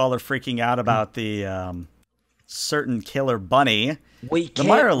as you all are freaking out about the certain killer bunny, We the can't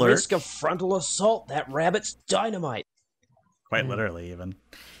Mirelurk, risk a frontal assault. That rabbit's dynamite. quite literally even.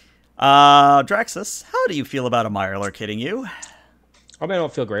 Draxus, how do you feel about a Mirelurk hitting you? I mean, I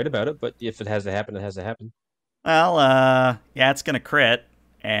don't feel great about it, but if it has to happen, it has to happen. Well, yeah, it's going to crit,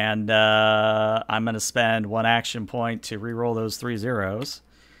 and I'm going to spend 1 action point to reroll those 3 zeros.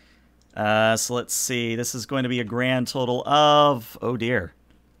 So let's see. This is going to be a grand total of, oh dear.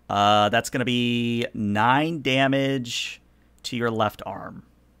 That's going to be 9 damage to your left arm.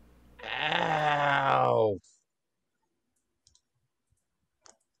 Ow.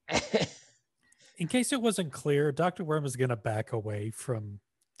 In case it wasn't clear, Dr. Worm is going to back away from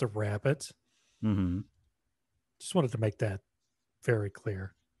the rabbit. Mm-hmm. Just wanted to make that very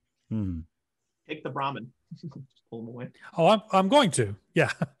clear. Mm-hmm. Take the Brahmin. Just pull him away. Oh, I'm going to.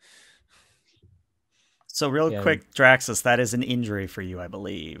 Yeah. So real quick, Draxus, that is an injury for you, I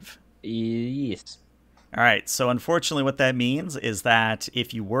believe. Yes. All right, so unfortunately what that means is that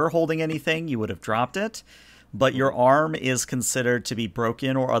if you were holding anything, you would have dropped it, but your arm is considered to be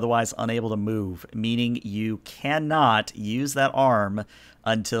broken or otherwise unable to move, meaning you cannot use that arm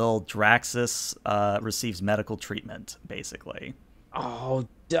until Draxus receives medical treatment, basically. Oh,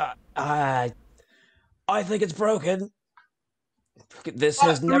 I think it's broken. This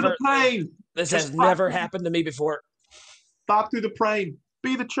has never happened to me before. Stop through the pain.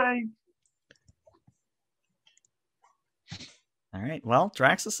 Be the chain. All right, well,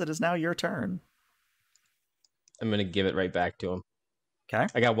 Draxus, it is now your turn. I'm gonna give it right back to him. Okay.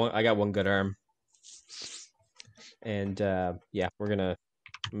 I got one good arm, and yeah, I'm gonna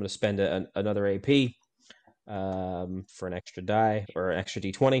spend another AP for an extra die or an extra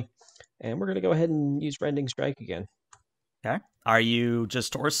D20, and we're gonna go ahead and use Rending Strike again. Okay. Are you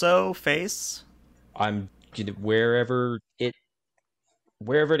just torso, face? I'm wherever it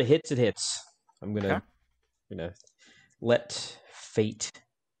hits, it hits. I'm gonna let fate.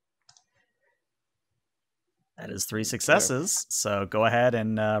 That is 3 successes. So go ahead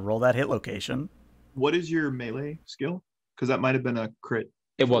and roll that hit location. What is your melee skill? Because that might have been a crit.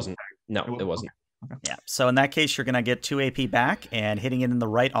 It wasn't. No, it wasn't. Okay. Yeah. So in that case, you're going to get 2 AP back, and hitting it in the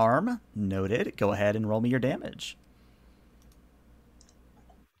right arm. Noted. Go ahead and roll me your damage.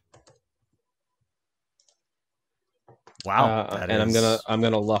 Wow. And I'm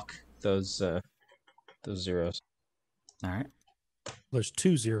gonna luck those zeros. All right. There's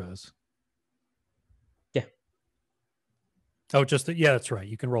 2 zeros. Yeah. Oh, yeah, that's right.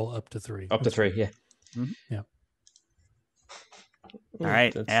 You can roll up to 3. Up to 3, yeah. Mm-hmm. Yeah. All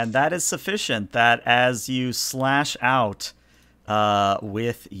right, and that is sufficient. That as you slash out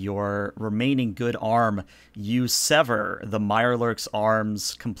with your remaining good arm, you sever the Mirelurk's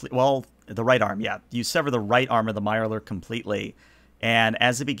arms complete. Well, the right arm, yeah. You sever the right arm of the Mirelurk completely, and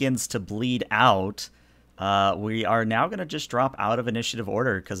as it begins to bleed out, we are now going to just drop out of initiative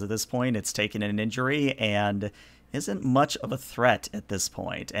order because at this point it's taken an injury and isn't much of a threat at this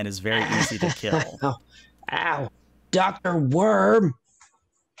point and is very easy to kill. Ow. Dr. Worm.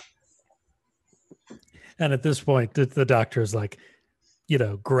 And at this point, the doctor is like,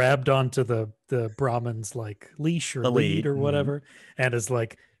 grabbed onto the Brahmin's like leash or lead or whatever, and is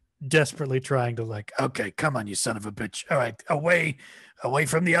like desperately trying to like, okay, come on, you son of a bitch. All right, away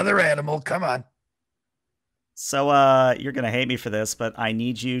from the other animal. Come on. So you're going to hate me for this, but I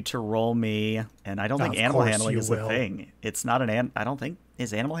need you to roll me, and I don't think animal handling is a thing. It's not I don't think,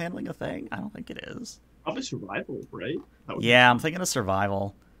 is animal handling a thing? I don't think it is. Probably survival, right? Yeah, I'm thinking of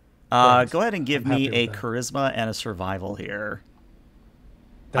survival. Go ahead and give me a charisma and a survival here.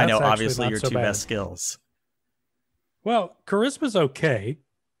 I know, obviously, your 2 best skills. Well, charisma's okay.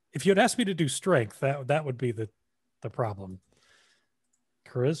 If you'd asked me to do strength, that would be the problem.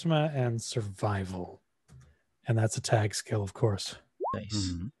 Charisma and survival. And that's a tag skill, of course.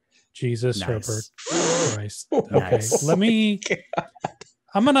 Nice. Mm-hmm. Jesus, Nice. Herbert. Christ. Okay, Nice. let me...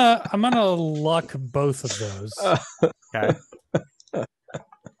 I'm gonna luck both of those. Okay.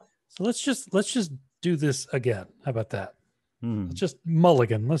 So let's just do this again. How about that? Mm. Just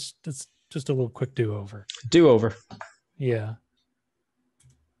mulligan. It's just a little quick do-over. Do over. Yeah.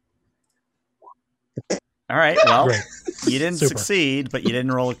 All right, well, Great. you didn't Super. succeed, but you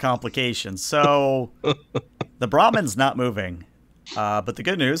didn't roll a complication. So the Brahmin's not moving. But the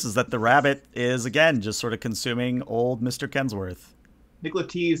good news is that the rabbit is, again, just sort of consuming old Mr. Kensworth. Nicola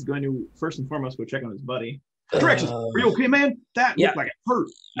T is going to first and foremost go check on his buddy. Drexus, are you okay, man? That yeah. looked like it hurt.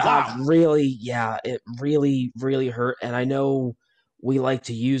 Wow. It really hurt. And I know we like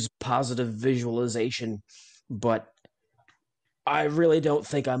to use positive visualization, but I really don't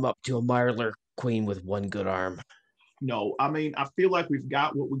think I'm up to a Mirelurk Queen with one good arm. No, I mean, I feel like we've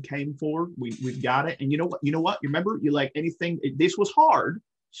got what we came for. We've got it. And you know what? You remember, you like anything, this was hard,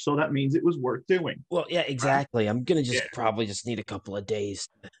 so that means it was worth doing. Well, yeah, exactly. I'm going to probably just need a couple of days.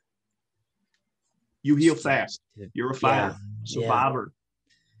 You heal fast. You're a fighter, Yeah. survivor,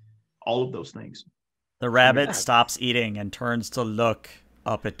 all of those things. The rabbit stops eating and turns to look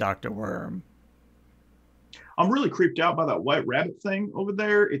up at Dr. Worm. I'm really creeped out by that white rabbit thing over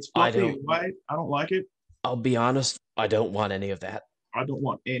there. It's fluffy and white. I don't like it. I'll be honest, I don't want any of that. I don't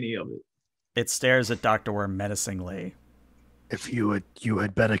want any of it. It stares at Dr. Worm menacingly. If you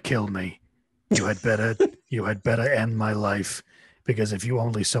had better kill me. You had better end my life, because if you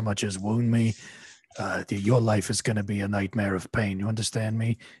only so much as wound me, your life is going to be a nightmare of pain. You understand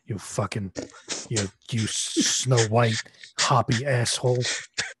me? You Snow White hoppy asshole.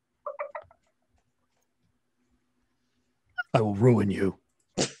 I will ruin you.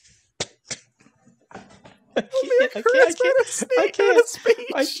 I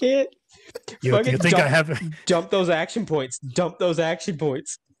can't. You think I haven't? Dump those action points.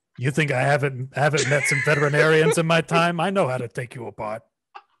 You think I haven't met some veterinarians in my time? I know how to take you apart.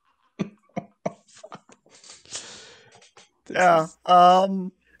 Yeah.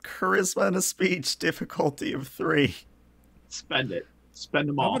 Charisma and a speech, difficulty of 3. Spend it. Spend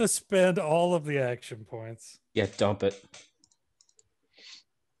them all. I'm going to spend all of the action points. Yeah, dump it.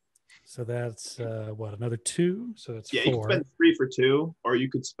 So that's another 2? So that's 4. You can spend 3 for 2, or you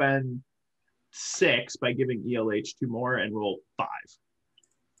could spend 6 by giving ELH 2 more and roll 5.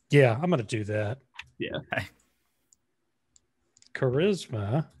 Yeah, I'm going to do that. Yeah. Okay.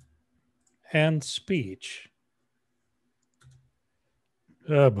 Charisma and speech.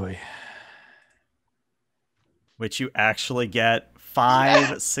 Oh boy. Which you actually get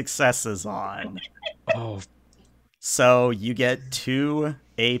 5 successes on. Oh. So you get 2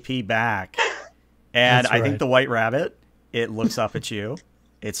 AP back. And That's I think right. the white rabbit, it looks up at you.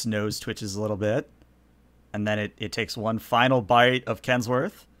 Its nose twitches a little bit. And then it takes one final bite of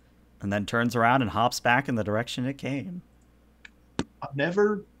Kensworth. And then turns around and hops back in the direction it came. I've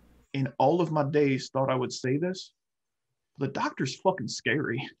never, in all of my days, thought I would say this. The doctor's fucking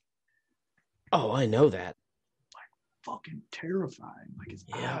scary. Oh, I know that. Fucking terrifying. Like his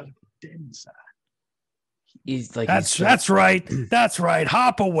eyes are dead inside. He's like That's right. That's right.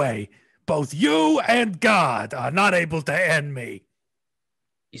 Hop away. Both you and God are not able to end me.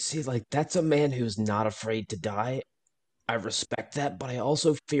 You see, like, that's a man who's not afraid to die. I respect that, but I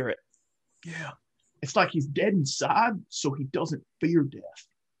also fear it. Yeah. It's like he's dead inside, so he doesn't fear death.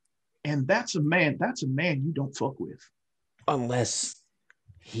 And that's a man you don't fuck with. Unless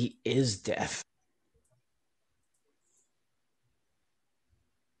he is deaf.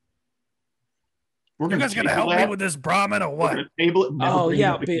 We're You guys gonna help me with this Brahmin or what? Table it. Oh,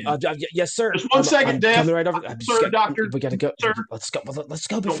 yeah. Yes, sir. Just 1 second, Dev. Coming right over. Sir, doctor. We gotta go. Sir. Let's go. Let's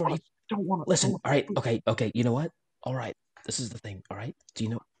go before you. Don't want to. Listen. All right. Okay. You know what? All right. This is the thing. All right. Do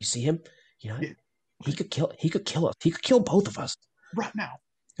you see him? You know, Yeah. he could kill us. He could kill both of us. Right now.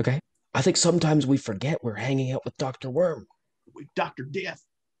 Okay. I think sometimes we forget we're hanging out with Dr. Worm. With Dr. Death.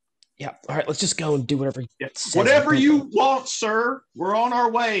 Yeah. All right. Let's just go and do whatever. Whatever you want, sir. We're on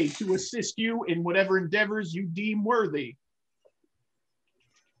our way to assist you in whatever endeavors you deem worthy.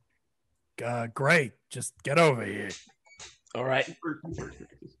 Great. Just get over here. All right.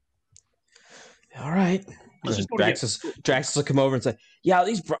 All right. Let's just go to Draxus will come over and say, "Yeah,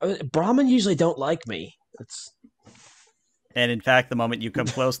 these Brahmin usually don't like me." And in fact, the moment you come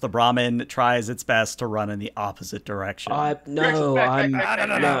close, the Brahmin tries its best to run in the opposite direction. No. No. I think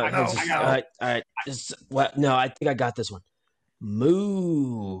I got this one.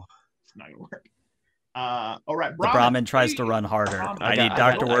 Moo. It's not gonna work. All right, The Brahmin tries to run harder. I need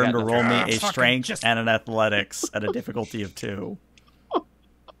Dr. Worm to roll me a Fucking strength just- and an athletics at a difficulty of 2.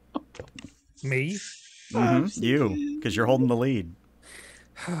 Me? You, because you're holding the lead.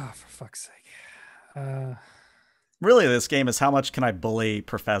 For fuck's sake. Really, this game is how much can I bully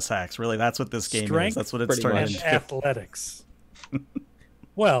Professor X? Really, that's what this game is. Strength, That's what it's pretty turned much. And into. athletics.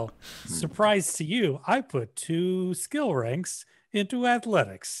 Well, surprise to you, I put 2 skill ranks into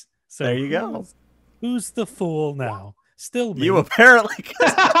athletics. So There you go. Who's the fool now? Still me. You apparently.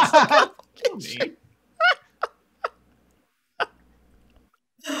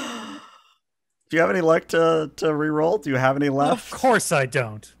 Do you have any luck to re-roll? Do you have any left? Of course I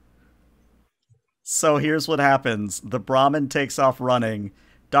don't. So here's what happens. The Brahmin takes off running.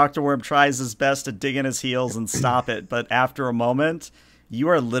 Dr. Worm tries his best to dig in his heels and stop it, but after a moment, you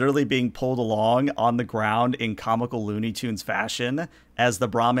are literally being pulled along on the ground in comical Looney Tunes fashion as the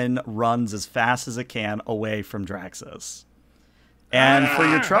Brahmin runs as fast as it can away from Draxus. And for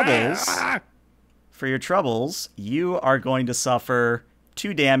your troubles, you are going to suffer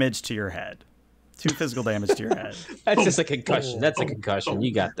 2 damage to your head. 2 physical damage to your head. That's just a concussion. That's a concussion.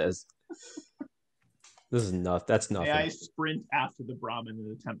 You got this. This is nothing. That's nothing. May I sprint after the Brahmin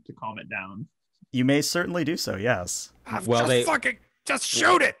and attempt to calm it down? You may certainly do so, yes. Well, Just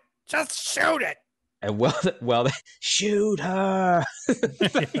shoot it. Just shoot it. And shoot her.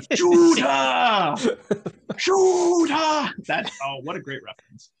 Shoot her! Shoot her! That's what a great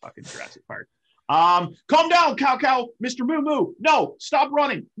reference. Fucking Jurassic Park. Calm down, Cow, Mr. Moo Moo. No, stop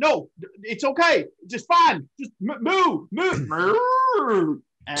running. No, it's okay. Just fine. Just moo.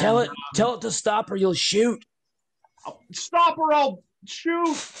 And, Tell it to stop or you'll shoot. Stop or I'll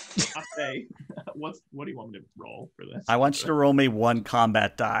shoot. Okay. What do you want me to roll for this? I want you to roll me 1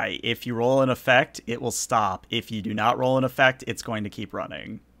 combat die. If you roll an effect, it will stop. If you do not roll an effect, it's going to keep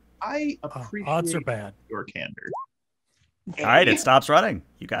running. I appreciate odds are bad. your candor. All right, it stops running.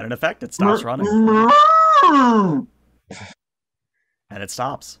 You got an effect. It stops running. And it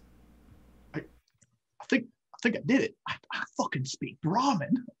stops. I think I did it. I fucking speak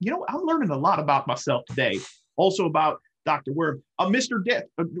Brahmin. You know, I'm learning a lot about myself today. Also about Dr. Worm. Mr.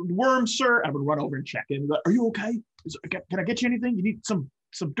 Worm, sir. I would run over and check in. Are you okay? Can I get you anything? You need some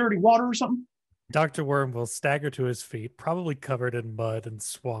dirty water or something? Dr. Worm will stagger to his feet, probably covered in mud and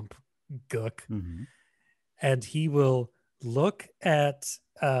swamp gook, and he will look at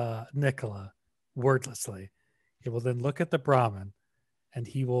Nicola wordlessly. He will then look at the Brahmin, and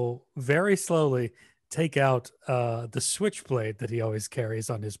he will very slowly take out the switchblade that he always carries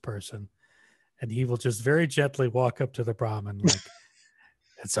on his person, and he will just very gently walk up to the Brahmin like,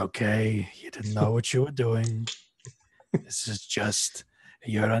 "It's okay. You didn't know what you were doing. This is just,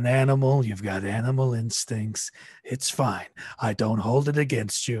 you're an animal. You've got animal instincts. It's fine. I don't hold it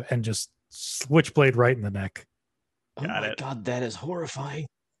against you." And just switchblade right in the neck. Oh my God, that is horrifying.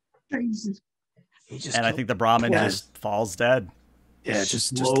 Jesus. I think the Brahmin just falls dead. Yeah,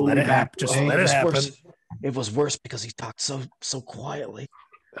 just let it happen. Just let it happen. It was worse because he talked so quietly.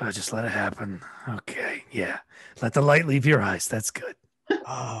 Just let it happen. Okay, yeah. Let the light leave your eyes. That's good.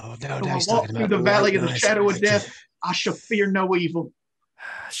 Oh, no, I walk through the valley of the shadow of death. I shall fear no evil.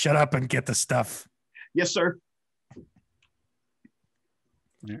 Shut up and get the stuff. Yes, sir.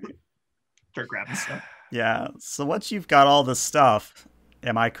 Start grabbing stuff. Yeah, so once you've got all the stuff,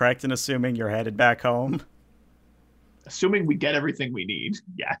 am I correct in assuming you're headed back home? Assuming we get everything we need,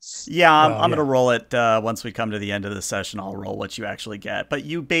 yes. Yeah, I'm going to roll it once we come to the end of the session. I'll roll what you actually get. But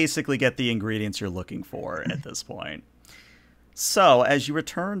you basically get the ingredients you're looking for at this point. So, as you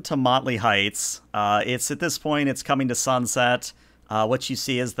return to Motley Heights, it's at this point, it's coming to sunset. What you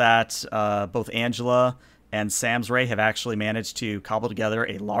see is that both Angela and Sam's Ray have actually managed to cobble together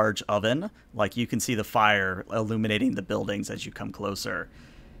a large oven. Like, you can see the fire illuminating the buildings as you come closer.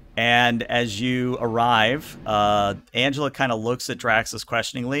 And as you arrive, Angela kind of looks at Draxus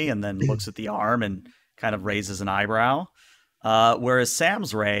questioningly and then looks at the arm and kind of raises an eyebrow. Whereas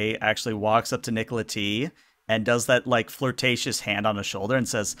Sam's Ray actually walks up to Nicola T and does that like flirtatious hand on the shoulder and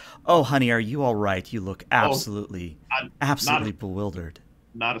says, "Oh, honey, are you all right? You look absolutely bewildered."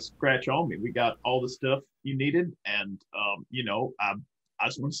 Not a scratch on me. We got all the stuff you needed. And, I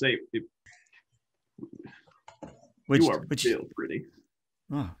just want to say, you are real pretty.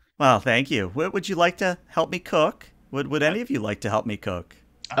 Oh, well, thank you. Would you like to help me cook? Would any of you like to help me cook?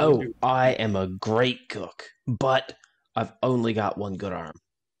 Oh, I am a great cook, but I've only got one good arm.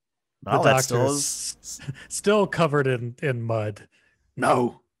 The doctor's still covered in mud.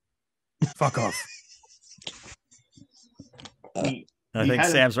 No. Fuck off. I think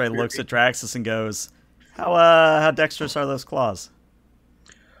Sam's Ray looks at Draxus and goes, how dexterous are those claws?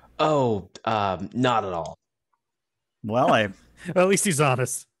 Oh, not at all. Well, well, at least he's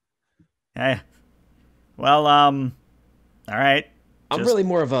honest. Hey. Well, all right. I'm really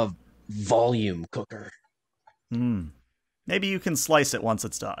more of a volume cooker. Maybe you can slice it once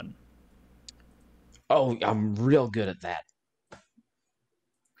it's done. Oh, I'm real good at that.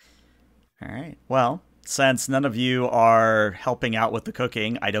 All right. Well, since none of you are helping out with the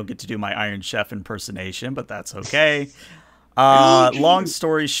cooking, I don't get to do my Iron Chef impersonation, but that's okay. Long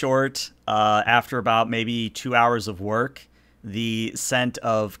story short, after about maybe 2 hours of work, the scent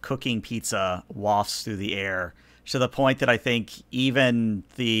of cooking pizza wafts through the air, to the point that I think even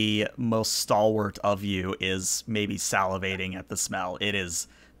the most stalwart of you is maybe salivating at the smell. It is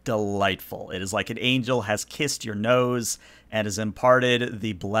delightful. It is like an angel has kissed your nose and has imparted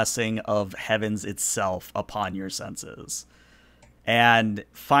the blessing of heavens itself upon your senses. And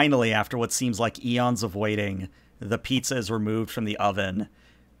finally, after what seems like eons of waiting, the pizza is removed from the oven.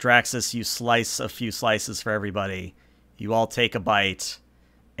 Draxus, you slice a few slices for everybody. You all take a bite.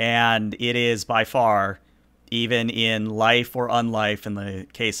 And it is by far, even in life or unlife, in the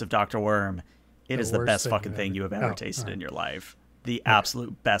case of Dr. Worm, it is the best fucking thing you have ever tasted in your life. The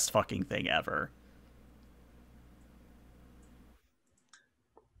absolute best fucking thing ever.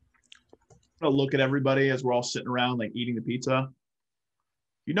 I'm gonna look at everybody as we're all sitting around, like, eating the pizza.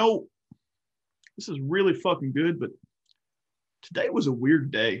 You know, this is really fucking good, but today was a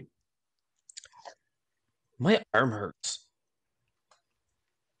weird day. My arm hurts.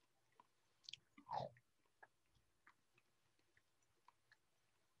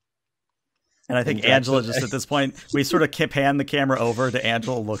 And I think Angela, just at this point, we sort of hand the camera over to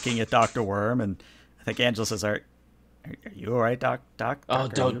Angela looking at Dr. Worm, and I think Angela says, are you all right, Doc? Oh,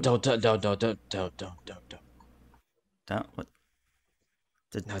 don't. Don't, what?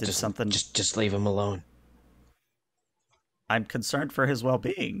 Did something... Just leave him alone. I'm concerned for his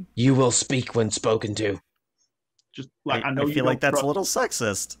well-being. You will speak when spoken to. Just like, I feel like that's a little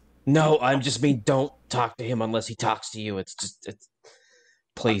sexist. No, I'm just mean don't talk to him unless he talks to you. It's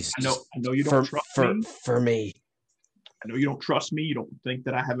please. I know you don't trust me. For me. I know you don't trust me. You don't think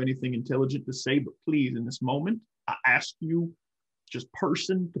that I have anything intelligent to say, but please, in this moment, I ask you, just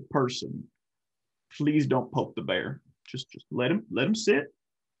person to person, please don't poke the bear. Just let him sit.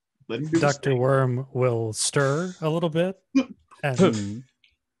 Let him do Dr. Worm will stir a little bit. And...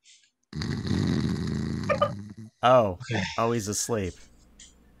 Oh, he's asleep.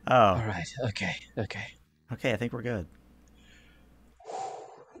 Oh. All right. Okay. Okay, I think we're good.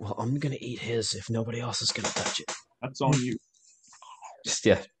 Well, I'm gonna eat his if nobody else is gonna touch it. That's on you. Just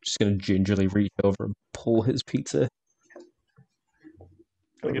gonna gingerly reach over and pull his pizza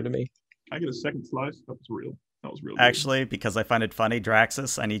over to me. I get a second slice. That was real. Actually, because I find it funny,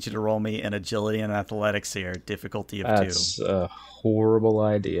 Draxus, I need you to roll me an agility and athletics here. Difficulty of 2. That's a horrible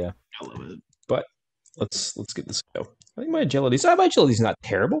idea. I love it. But let's get this go. I think my agility's not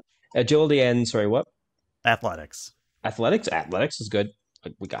terrible. Agility and sorry, what? Athletics. Athletics is good.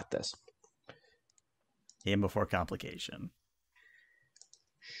 We got this. Aim before complication.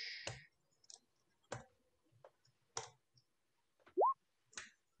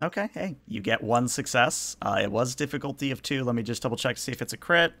 Okay, hey, you get 1 success. It was difficulty of 2. Let me just double check to see if it's a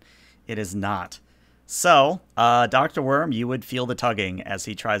crit. It is not. So, Dr. Worm, you would feel the tugging as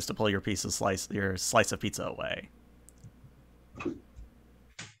he tries to pull your slice of pizza away.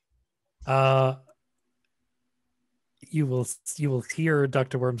 You will hear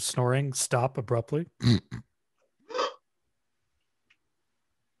Dr. Worm snoring stop abruptly.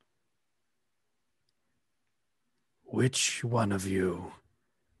 Which one of you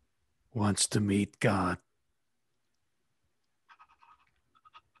wants to meet God?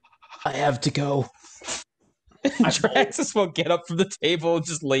 I have to go. Draxus won't get up from the table and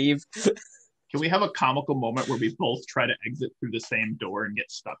just leave. Can we have a comical moment where we both try to exit through the same door and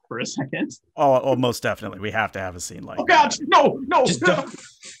get stuck for a second? Oh, most definitely. We have to have a scene like that. Oh, God! No! Just don't.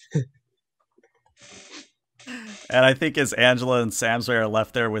 And I think as Angela and Samsway are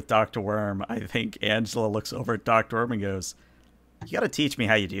left there with Dr. Worm, I think Angela looks over at Dr. Worm and goes, you got to teach me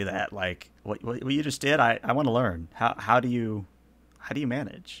how you do that. Like, what you just did, I want to learn. How do you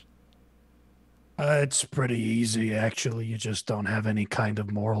manage? It's pretty easy, actually. You just don't have any kind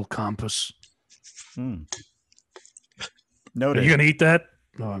of moral compass. Noted. Are you going to eat that?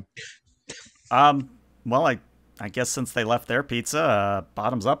 No. Well, I guess since they left their pizza,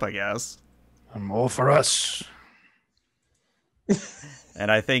 bottoms up, I guess. More for us.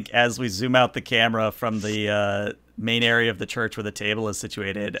 And I think as we zoom out the camera from the main area of the church where the table is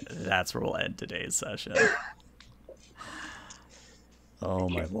situated, that's where we'll end today's session. Oh,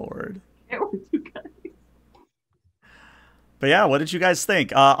 my Lord. But yeah, what did you guys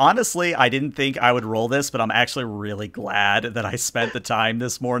think? Honestly, I didn't think I would roll this, but I'm actually really glad that I spent the time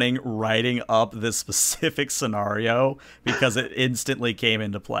this morning writing up this specific scenario because it instantly came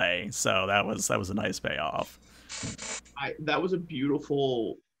into play. So that was a nice payoff. That was a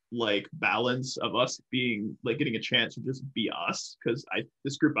beautiful balance of us being getting a chance to just be us, because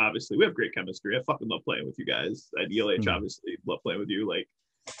this group, obviously we have great chemistry. I fucking love playing with you guys. At ELH, obviously love playing with you.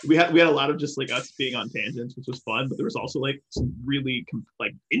 We had a lot of just us being on tangents, which was fun, but there was also some really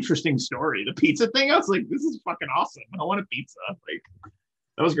interesting story. The pizza thing, I was like, this is fucking awesome. I want a pizza.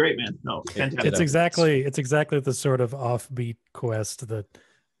 That was great, man. No, fantastic. It's exactly the sort of offbeat quest that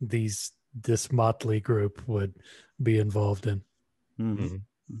this Motley group would be involved in.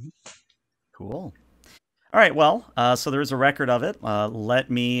 Cool. All right, well, so there's a record of it. Let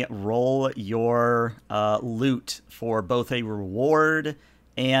me roll your loot for both a reward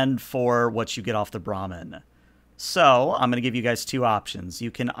and for what you get off the Brahmin. So I'm going to give you guys two options. You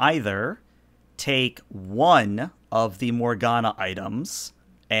can either take one of the Morgana items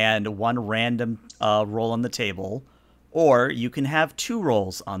and one random roll on the table, or you can have two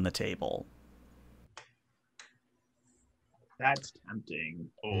rolls on the table. That's tempting.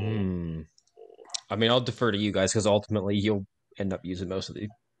 I mean, I'll defer to you guys because ultimately you'll end up using most of the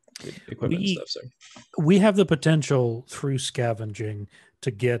equipment and stuff. So we have the potential through scavenging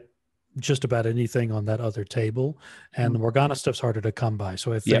to get just about anything on that other table, and the Morgana stuff's harder to come by.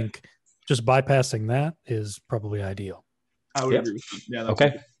 So I think just bypassing that is probably ideal. I would agree with you. Yeah.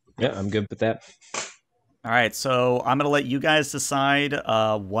 Okay. Yeah, I'm good with that. All right, so I'm going to let you guys decide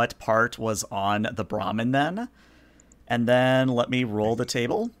what part was on the Brahmin then. And then let me roll the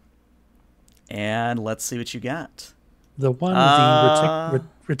table. And let's see what you got. The one with the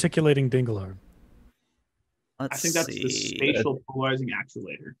reticulating dingle-arm. I think that's the spatial polarizing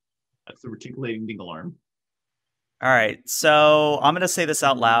actuator. That's the reticulating dingle-arm. All right, so I'm going to say this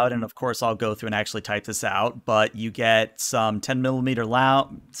out loud, and of course I'll go through and actually type this out, but you get some 10 millimeter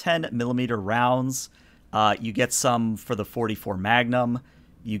rounds. You get some for the 44 Magnum.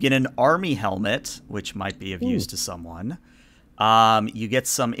 You get an army helmet, which might be of use to someone. You get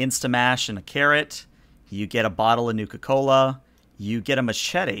some Instamash and a carrot. You get a bottle of Nuka-Cola. You get a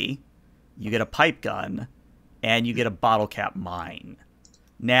machete. You get a pipe gun. And you get a bottle cap mine.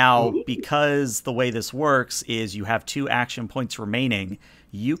 Now, because the way this works is you have 2 action points remaining,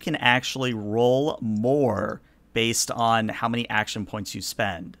 you can actually roll more based on how many action points you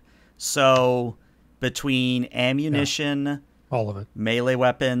spend. So, between ammunition, all of it, melee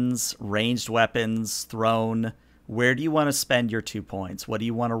weapons, ranged weapons, thrown, where do you want to spend your 2 points? What do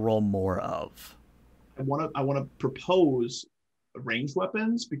you want to roll more of? I want to propose ranged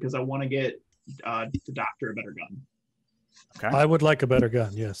weapons because I want to get the doctor a better gun. Okay. I would like a better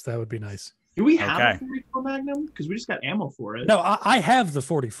gun. Yes, that would be nice. Do we have a 44 Magnum? Because we just got ammo for it. No, I have the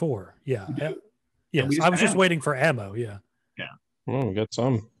 44. Yeah. Yes, I was just waiting for ammo. Yeah. Yeah. Oh, we got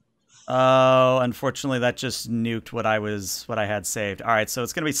some. Oh, unfortunately, that just nuked what I had saved. All right, so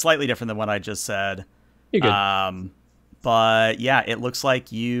it's going to be slightly different than what I just said. You're good. But yeah, it looks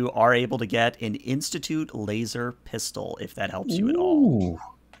like you are able to get an Institute laser pistol, if that helps you at all.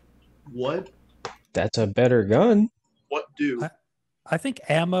 What? That's a better gun. What do? I think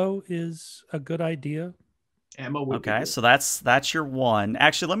ammo is a good idea. Ammo would Okay, so that's your one.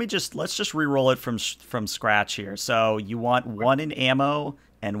 Actually, let's just re-roll it from scratch here. So you want 1 in ammo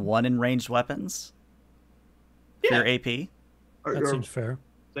and 1 in ranged weapons for your AP? That seems fair.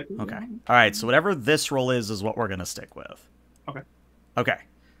 Okay. All right, so whatever this roll is what we're going to stick with. Okay. Okay.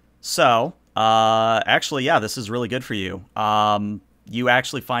 So, actually, yeah, this is really good for you. You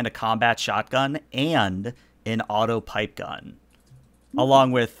actually find a combat shotgun and an auto pipe gun,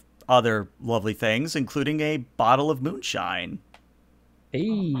 along with other lovely things, including a bottle of moonshine.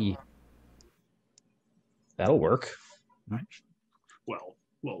 Hey. That'll work. Well,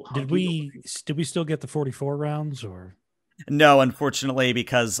 did we still get the 44 rounds or? No, unfortunately,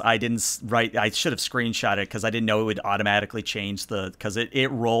 because I didn't write. I should have screenshot it because I didn't know it would automatically change because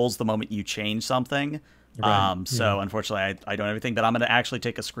it rolls the moment you change something. Right. So unfortunately, I don't have everything, but I'm going to actually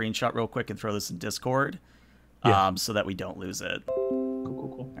take a screenshot real quick and throw this in Discord, so that we don't lose it.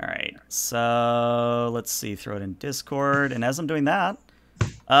 Cool. All right, so let's see, throw it in Discord, and as I'm doing that,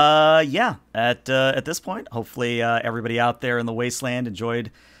 at this point, hopefully everybody out there in the wasteland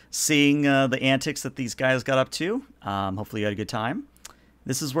enjoyed seeing the antics that these guys got up to. Hopefully you had a good time.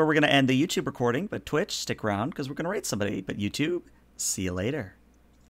 This is where we're going to end the YouTube recording, but Twitch, stick around because we're going to rate somebody. But YouTube, see you later.